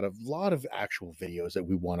 We've got a lot of actual videos that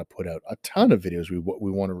we want to put out, a ton of videos we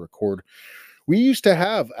want to record. We used to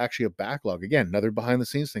have actually a backlog. Again, another behind the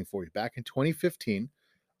scenes thing for you. Back in 2015,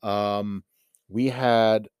 um, we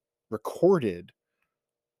had recorded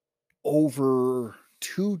over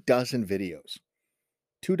 2 dozen videos.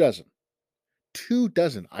 2 dozen. 2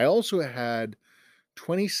 dozen. I also had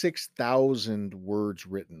 26,000 words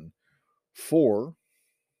written for,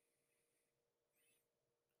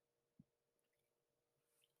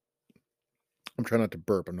 I'm trying not to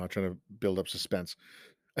burp. I'm not trying to build up suspense.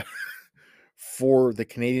 For the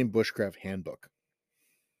Canadian Bushcraft Handbook.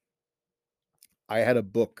 I had a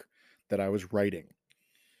book that I was writing,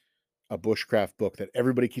 a bushcraft book that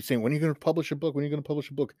everybody keeps saying, when are you going to publish a book? When are you going to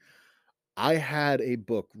publish a book? I had a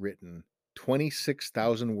book written,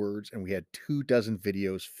 26,000 words, and we had 2 dozen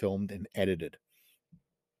videos filmed and edited.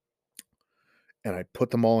 And I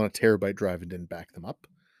put them all on a terabyte drive and didn't back them up.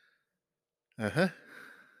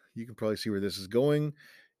 You can probably see where this is going.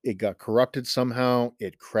 It got corrupted somehow.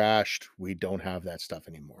 It crashed. We don't have that stuff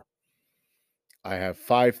anymore. I have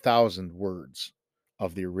 5,000 words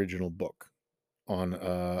of the original book on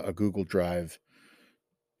a Google Drive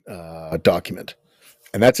document,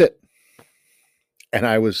 and that's it. And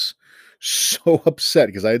I was so upset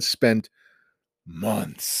because I had spent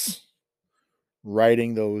months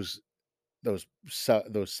writing those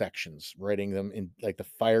sections, writing them in, like, the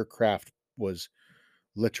firecraft was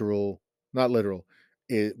literal, not literal.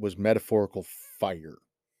 It was metaphorical fire.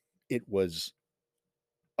 It was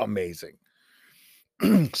amazing.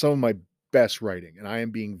 Some of my best writing, and I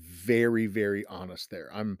am being very, very honest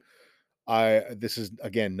there. This is,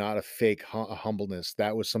 again, not a fake humbleness.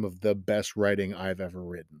 That was some of the best writing I've ever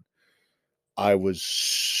written. I was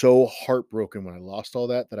so heartbroken when I lost all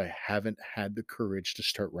that I haven't had the courage to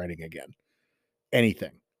start writing again.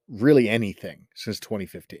 Anything, really anything since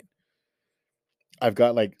 2015. I've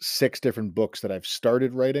got like 6 different books that I've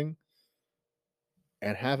started writing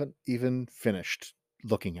and haven't even finished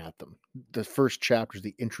looking at them. The first chapters,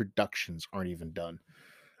 the introductions aren't even done.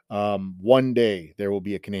 One day there will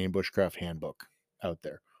be a Canadian Bushcraft Handbook out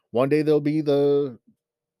there. One day there'll be the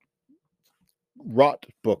Rot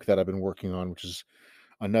book that I've been working on, which is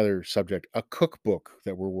another subject, a cookbook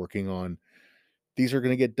that we're working on. These are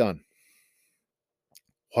going to get done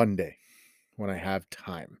one day when I have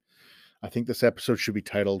time. I think this episode should be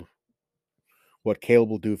titled What Caleb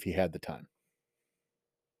Will Do If He Had the Time.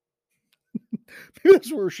 Maybe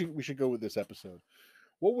that's where we should go with this episode.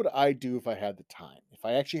 What would I do if I had the time? If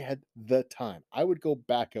I actually had the time, I would go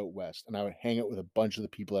back out west and I would hang out with a bunch of the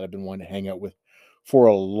people that I've been wanting to hang out with for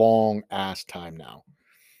a long ass time now.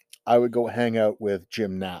 I would go hang out with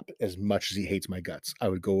Jim Knapp as much as he hates my guts. I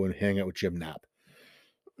would go and hang out with Jim Knapp.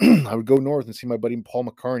 I would go north and see my buddy Paul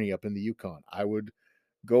McCartney up in the Yukon. I would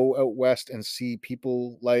go out west and see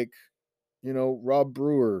people like, Rob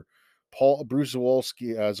Brewer, Bruce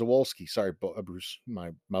Zawalski. Sorry, Bruce.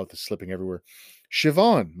 My mouth is slipping everywhere.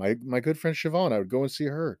 Siobhan, my good friend Siobhan. I would go and see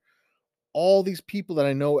her. All these people that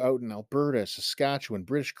I know out in Alberta, Saskatchewan,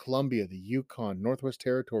 British Columbia, the Yukon, Northwest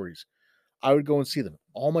Territories. I would go and see them.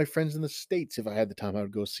 All my friends in the States, if I had the time, I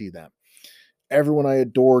would go see them. Everyone I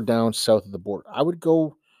adore down south of the border. I would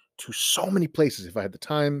go to so many places if I had the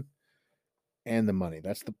time and the money.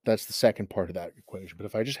 That's the second part of that equation. But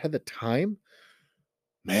if I just had the time,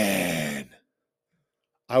 man,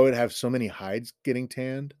 I would have so many hides getting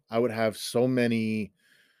tanned. I would have so many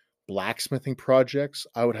blacksmithing projects.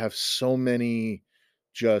 I would have so many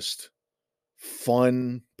just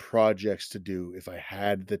fun projects to do if I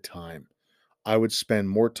had the time. I would spend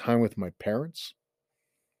more time with my parents.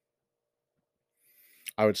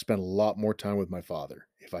 I would spend a lot more time with my father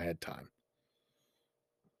if I had time.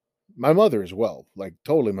 My mother as well, like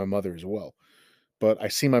totally my mother as well. But I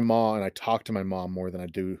see my mom and I talk to my mom more than I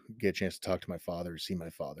do get a chance to talk to my father or see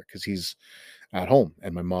my father because he's at home.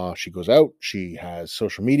 And my mom, she goes out, she has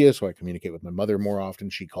social media, so I communicate with my mother more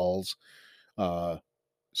often. She calls. Uh,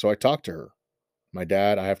 so I talk to her. My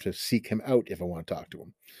dad, I have to seek him out if I want to talk to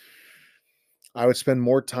him. I would spend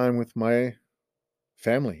more time with my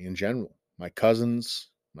family in general, my cousins,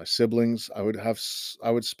 my siblings. I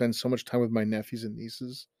would spend so much time with my nephews and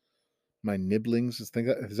nieces, my nibblings. Is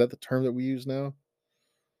that the term that we use now?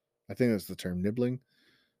 I think that's the term, nibbling.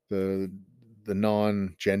 The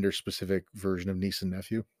non-gender specific version of niece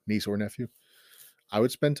or nephew. I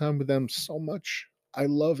would spend time with them so much. I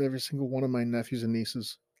love every single one of my nephews and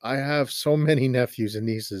nieces. I have so many nephews and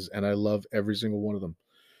nieces, and I love every single one of them.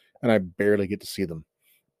 And I barely get to see them.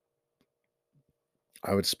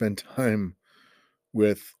 I would spend time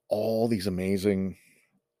with all these amazing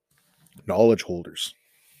knowledge holders,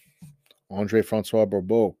 Andre Francois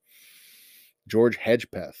Barbeau, George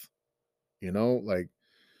Hedgepeth, like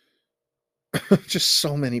just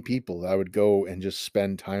so many people that I would go and just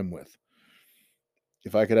spend time with.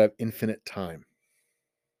 If I could have infinite time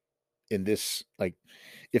in this, like,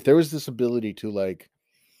 if there was this ability to, like,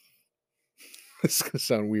 this is gonna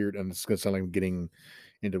sound weird, and this is gonna sound like I'm getting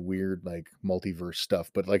into weird, like, multiverse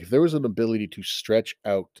stuff, but, like, if there was an ability to stretch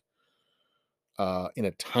out, in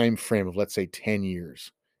a time frame of, let's say, 10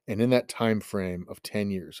 years, and in that time frame of 10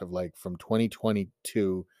 years, of, like, from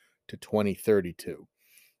 2022 to 2032,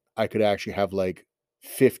 I could actually have, like,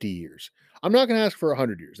 50 years. I'm not gonna ask for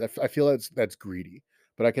 100 years. I feel that's greedy,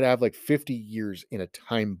 but I could have, like, 50 years in a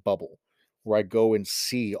time bubble where I go and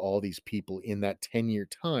see all these people in that 10-year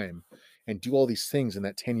time and do all these things in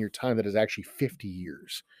that 10-year time that is actually 50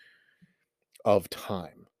 years of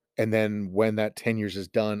time. And then when that 10 years is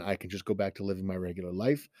done, I can just go back to living my regular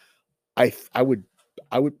life. I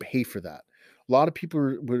would pay for that. A lot of people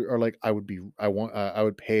are like, I would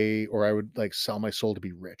pay, or I would, like, sell my soul to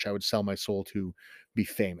be rich. I would sell my soul to be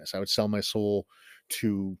famous. I would sell my soul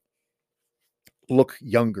to look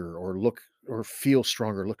younger, or look, or feel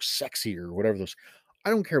stronger, look sexier, or whatever those. I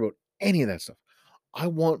don't care about any of that stuff. I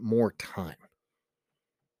want more time,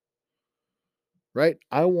 right?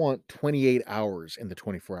 I want 28 hours in the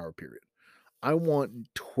 24-hour period. I want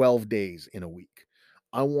 12 days in a week.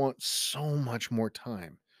 I want so much more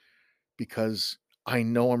time because I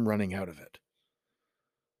know I'm running out of it.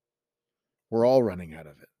 We're all running out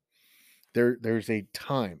of it. There's a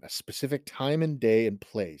time, a specific time and day and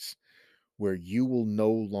place where you will no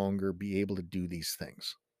longer be able to do these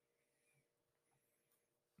things.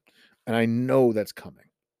 And I know that's coming.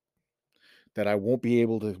 That I won't be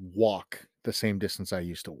able to walk the same distance I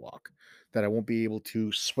used to walk. That I won't be able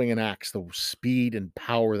to swing an axe the speed and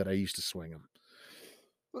power that I used to swing them.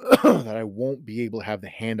 That I won't be able to have the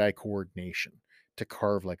hand-eye coordination to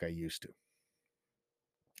carve like I used to.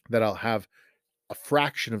 That I'll have a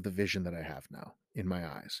fraction of the vision that I have now in my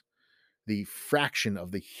eyes, the fraction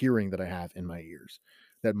of the hearing that I have in my ears,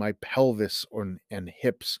 that my pelvis and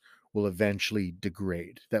hips will eventually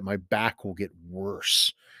degrade, that my back will get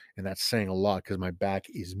worse. And that's saying a lot because my back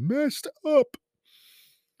is messed up.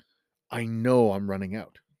 I know I'm running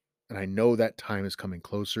out. And I know that time is coming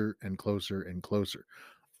closer and closer and closer.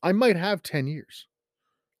 I might have 10 years.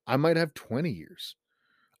 I might have 20 years.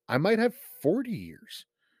 I might have 40 years.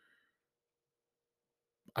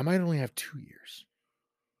 I might only have 2 years.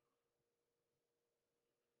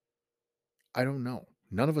 I don't know.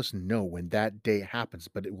 None of us know when that day happens,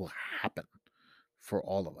 but it will happen for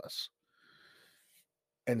all of us.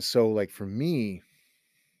 And so, like, for me,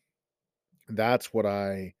 that's what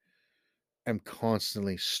I am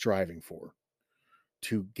constantly striving for,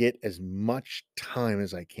 to get as much time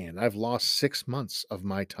as I can. I've lost 6 months of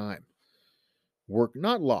my time. Work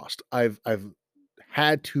not lost. I've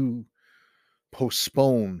had to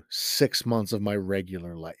postpone 6 months of my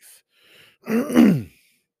regular life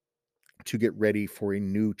to get ready for a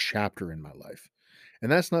new chapter in my life.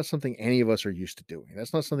 And that's not something any of us are used to doing.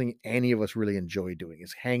 That's not something any of us really enjoy doing,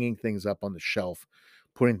 is hanging things up on the shelf,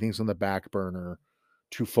 putting things on the back burner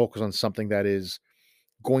to focus on something that is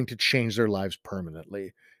going to change their lives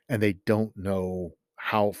permanently. And they don't know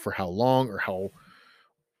how long, or how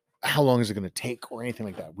long is it going to take, or anything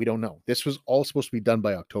like that. We don't know. This was all supposed to be done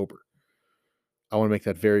by October. I want to make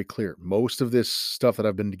that very clear. Most of this stuff that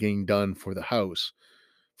I've been getting done for the house,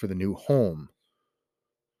 for the new home,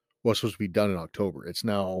 was supposed to be done in October. It's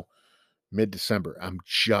now mid-December. I'm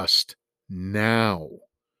just now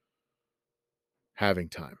having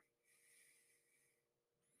time.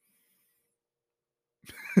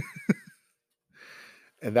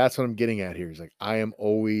 And that's what I'm getting at here. Is like, I am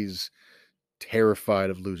always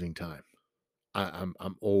terrified of losing time. I'm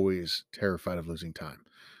always terrified of losing time.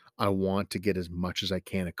 I want to get as much as I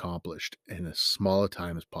can accomplished in as small a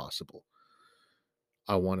time as possible.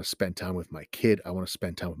 I want to spend time with my kid. I want to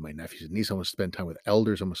spend time with my nephews and nieces. I want to spend time with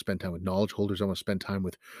elders. I want to spend time with knowledge holders. I want to spend time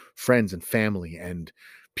with friends and family and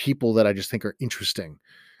people that I just think are interesting.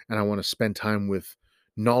 And I want to spend time with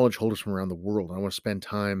knowledge holders from around the world. I want to spend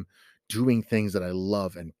time doing things that I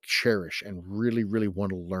love and cherish and really, really want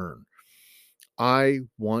to learn. I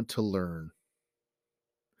want to learn.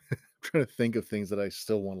 I'm trying to think of things that I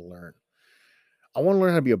still want to learn. I want to learn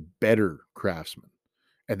how to be a better craftsman,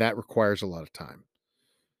 and that requires a lot of time.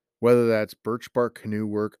 Whether that's birch bark canoe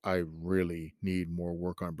work, I really need more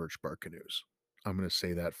work on birch bark canoes. I'm going to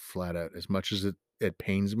say that flat out. As much as it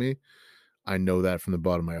pains me, I know that from the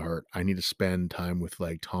bottom of my heart. I need to spend time with,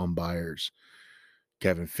 like, Tom Byers,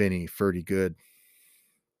 Kevin Finney, Ferdy Good,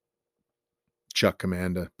 Chuck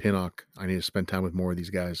Commanda, Pinnock. I need to spend time with more of these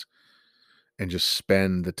guys. and just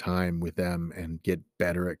spend the time with them and get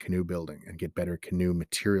better at canoe building and get better at canoe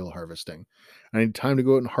material harvesting. I need time to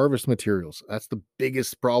go out and harvest materials. That's the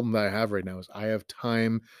biggest problem that I have right now is I have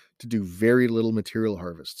time to do very little material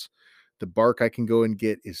harvests. The bark I can go and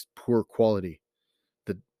get is poor quality.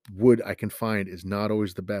 The wood I can find is not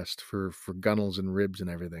always the best for gunnels and ribs and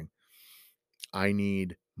everything. I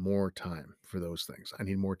need more time for those things. I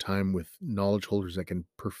need more time with knowledge holders that can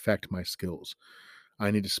perfect my skills. I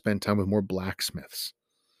need to spend time with more blacksmiths.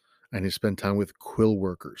 I need to spend time with quill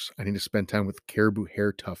workers. I need to spend time with caribou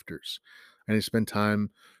hair tufters. I need to spend time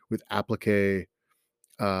with applique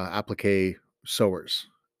sewers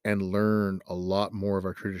and learn a lot more of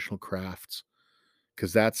our traditional crafts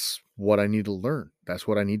because that's what I need to learn. That's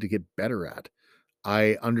what I need to get better at.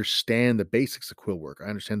 I understand the basics of quill work. I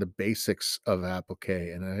understand the basics of applique,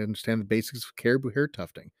 and I understand the basics of caribou hair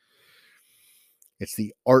tufting. It's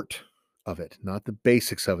the art of it, not the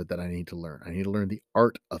basics of it that I need to learn. I need to learn the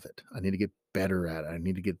art of it. I need to get better at it. I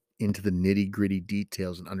need to get into the nitty-gritty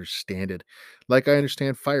details and understand it like I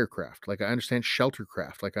understand firecraft, like I understand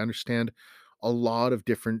sheltercraft, like I understand a lot of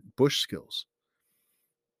different bush skills.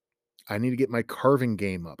 I need to get my carving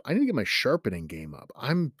game up. I need to get my sharpening game up.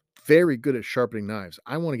 I'm very good at sharpening knives.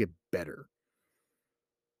 I want to get better,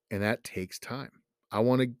 and that takes time. I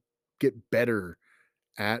want to get better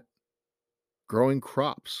at growing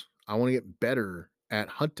crops. I want to get better at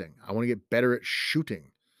hunting. I want to get better at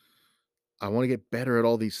shooting. I want to get better at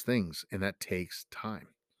all these things, and that takes time.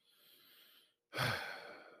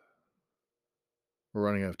 We're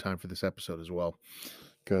running out of time for this episode as well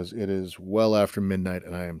because it is well after midnight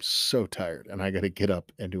and I am so tired and I got to get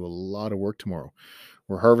up and do a lot of work tomorrow.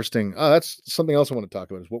 We're harvesting. Oh, that's something else I want to talk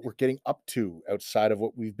about is what we're getting up to outside of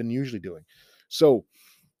what we've been usually doing. So,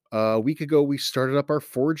 a week ago, we started up our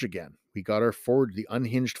forge again. We got our forge. The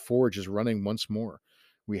unhinged forge is running once more.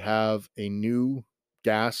 We have a new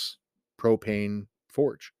gas propane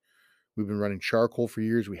forge. We've been running charcoal for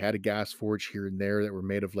years. We had a gas forge here and there that were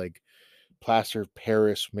made of like plaster of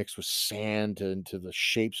Paris mixed with sand into the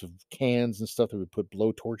shapes of cans and stuff that we put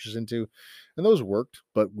blow torches into. And those worked,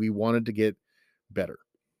 but we wanted to get better.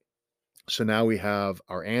 So now we have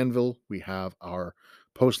our anvil, we have our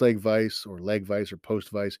post leg vise or leg vise or post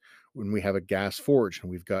vise, when we have a gas forge and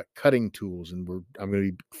we've got cutting tools and I'm going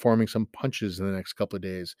to be forming some punches in the next couple of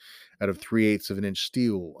days out of 3/8 of an inch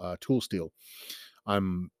steel, tool steel.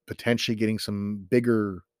 I'm potentially getting some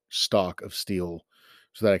bigger stock of steel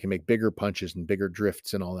so that I can make bigger punches and bigger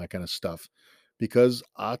drifts and all that kind of stuff because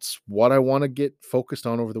that's what I want to get focused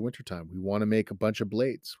on over the wintertime. We want to make a bunch of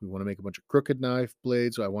blades. We want to make a bunch of crooked knife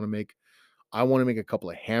blades. I want to make a couple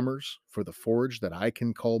of hammers for the forge that I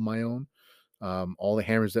can call my own. All the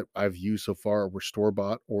hammers that I've used so far were store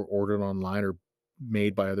bought or ordered online or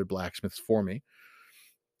made by other blacksmiths for me.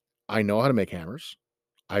 I know how to make hammers.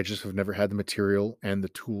 I just have never had the material and the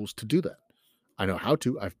tools to do that. I know how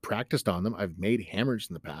to. I've practiced on them. I've made hammers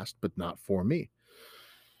in the past, but not for me.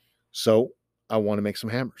 So I want to make some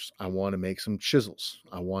hammers. I want to make some chisels.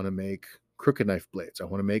 I want to make crooked knife blades. I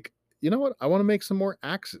want to make, you know what? I want to make some more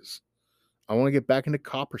axes. I want to get back into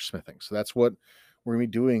coppersmithing. So that's what we're going to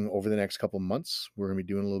be doing over the next couple of months. We're going to be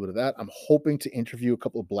doing a little bit of that. I'm hoping to interview a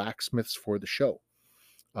couple of blacksmiths for the show.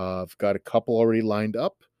 I've got a couple already lined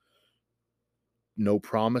up. No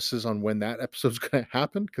promises on when that episode's going to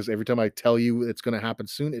happen because every time I tell you it's going to happen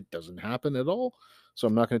soon, it doesn't happen at all. So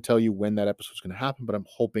I'm not going to tell you when that episode's going to happen, but I'm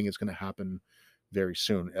hoping it's going to happen very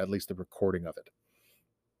soon, at least the recording of it.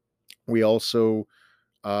 We also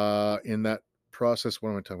in that process, what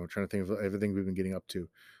am I talking about? I'm trying to think of everything we've been getting up to.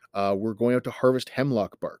 We're going out to harvest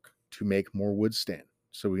hemlock bark to make more wood stand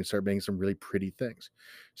so we can start making some really pretty things.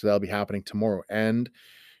 So that'll be happening tomorrow. And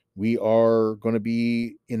we are going to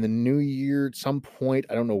be in the new year at some point.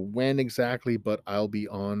 I don't know when exactly, but I'll be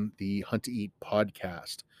on the Hunt to Eat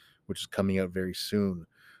podcast, which is coming out very soon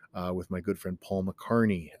with my good friend Paul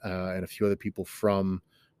McCarney and a few other people from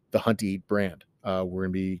the Hunt to Eat brand. We're going to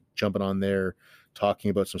be jumping on there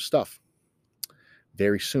talking about some stuff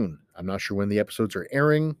very soon. I'm not sure when the episodes are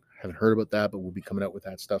airing. I haven't heard about that, but we'll be coming out with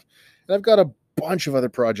that stuff. And I've got a bunch of other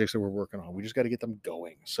projects that we're working on. We just got to get them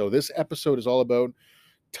going. So this episode is all about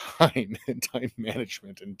time and time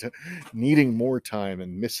management and needing more time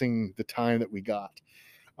and missing the time that we got.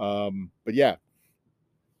 But yeah,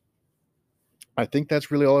 I think that's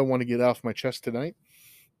really all I want to get off my chest tonight.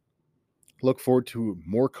 Look forward to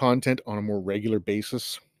more content on a more regular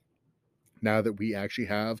basis now that we actually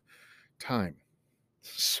have time.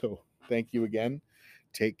 So thank you again.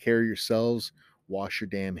 Take care of yourselves. Wash your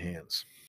damn hands.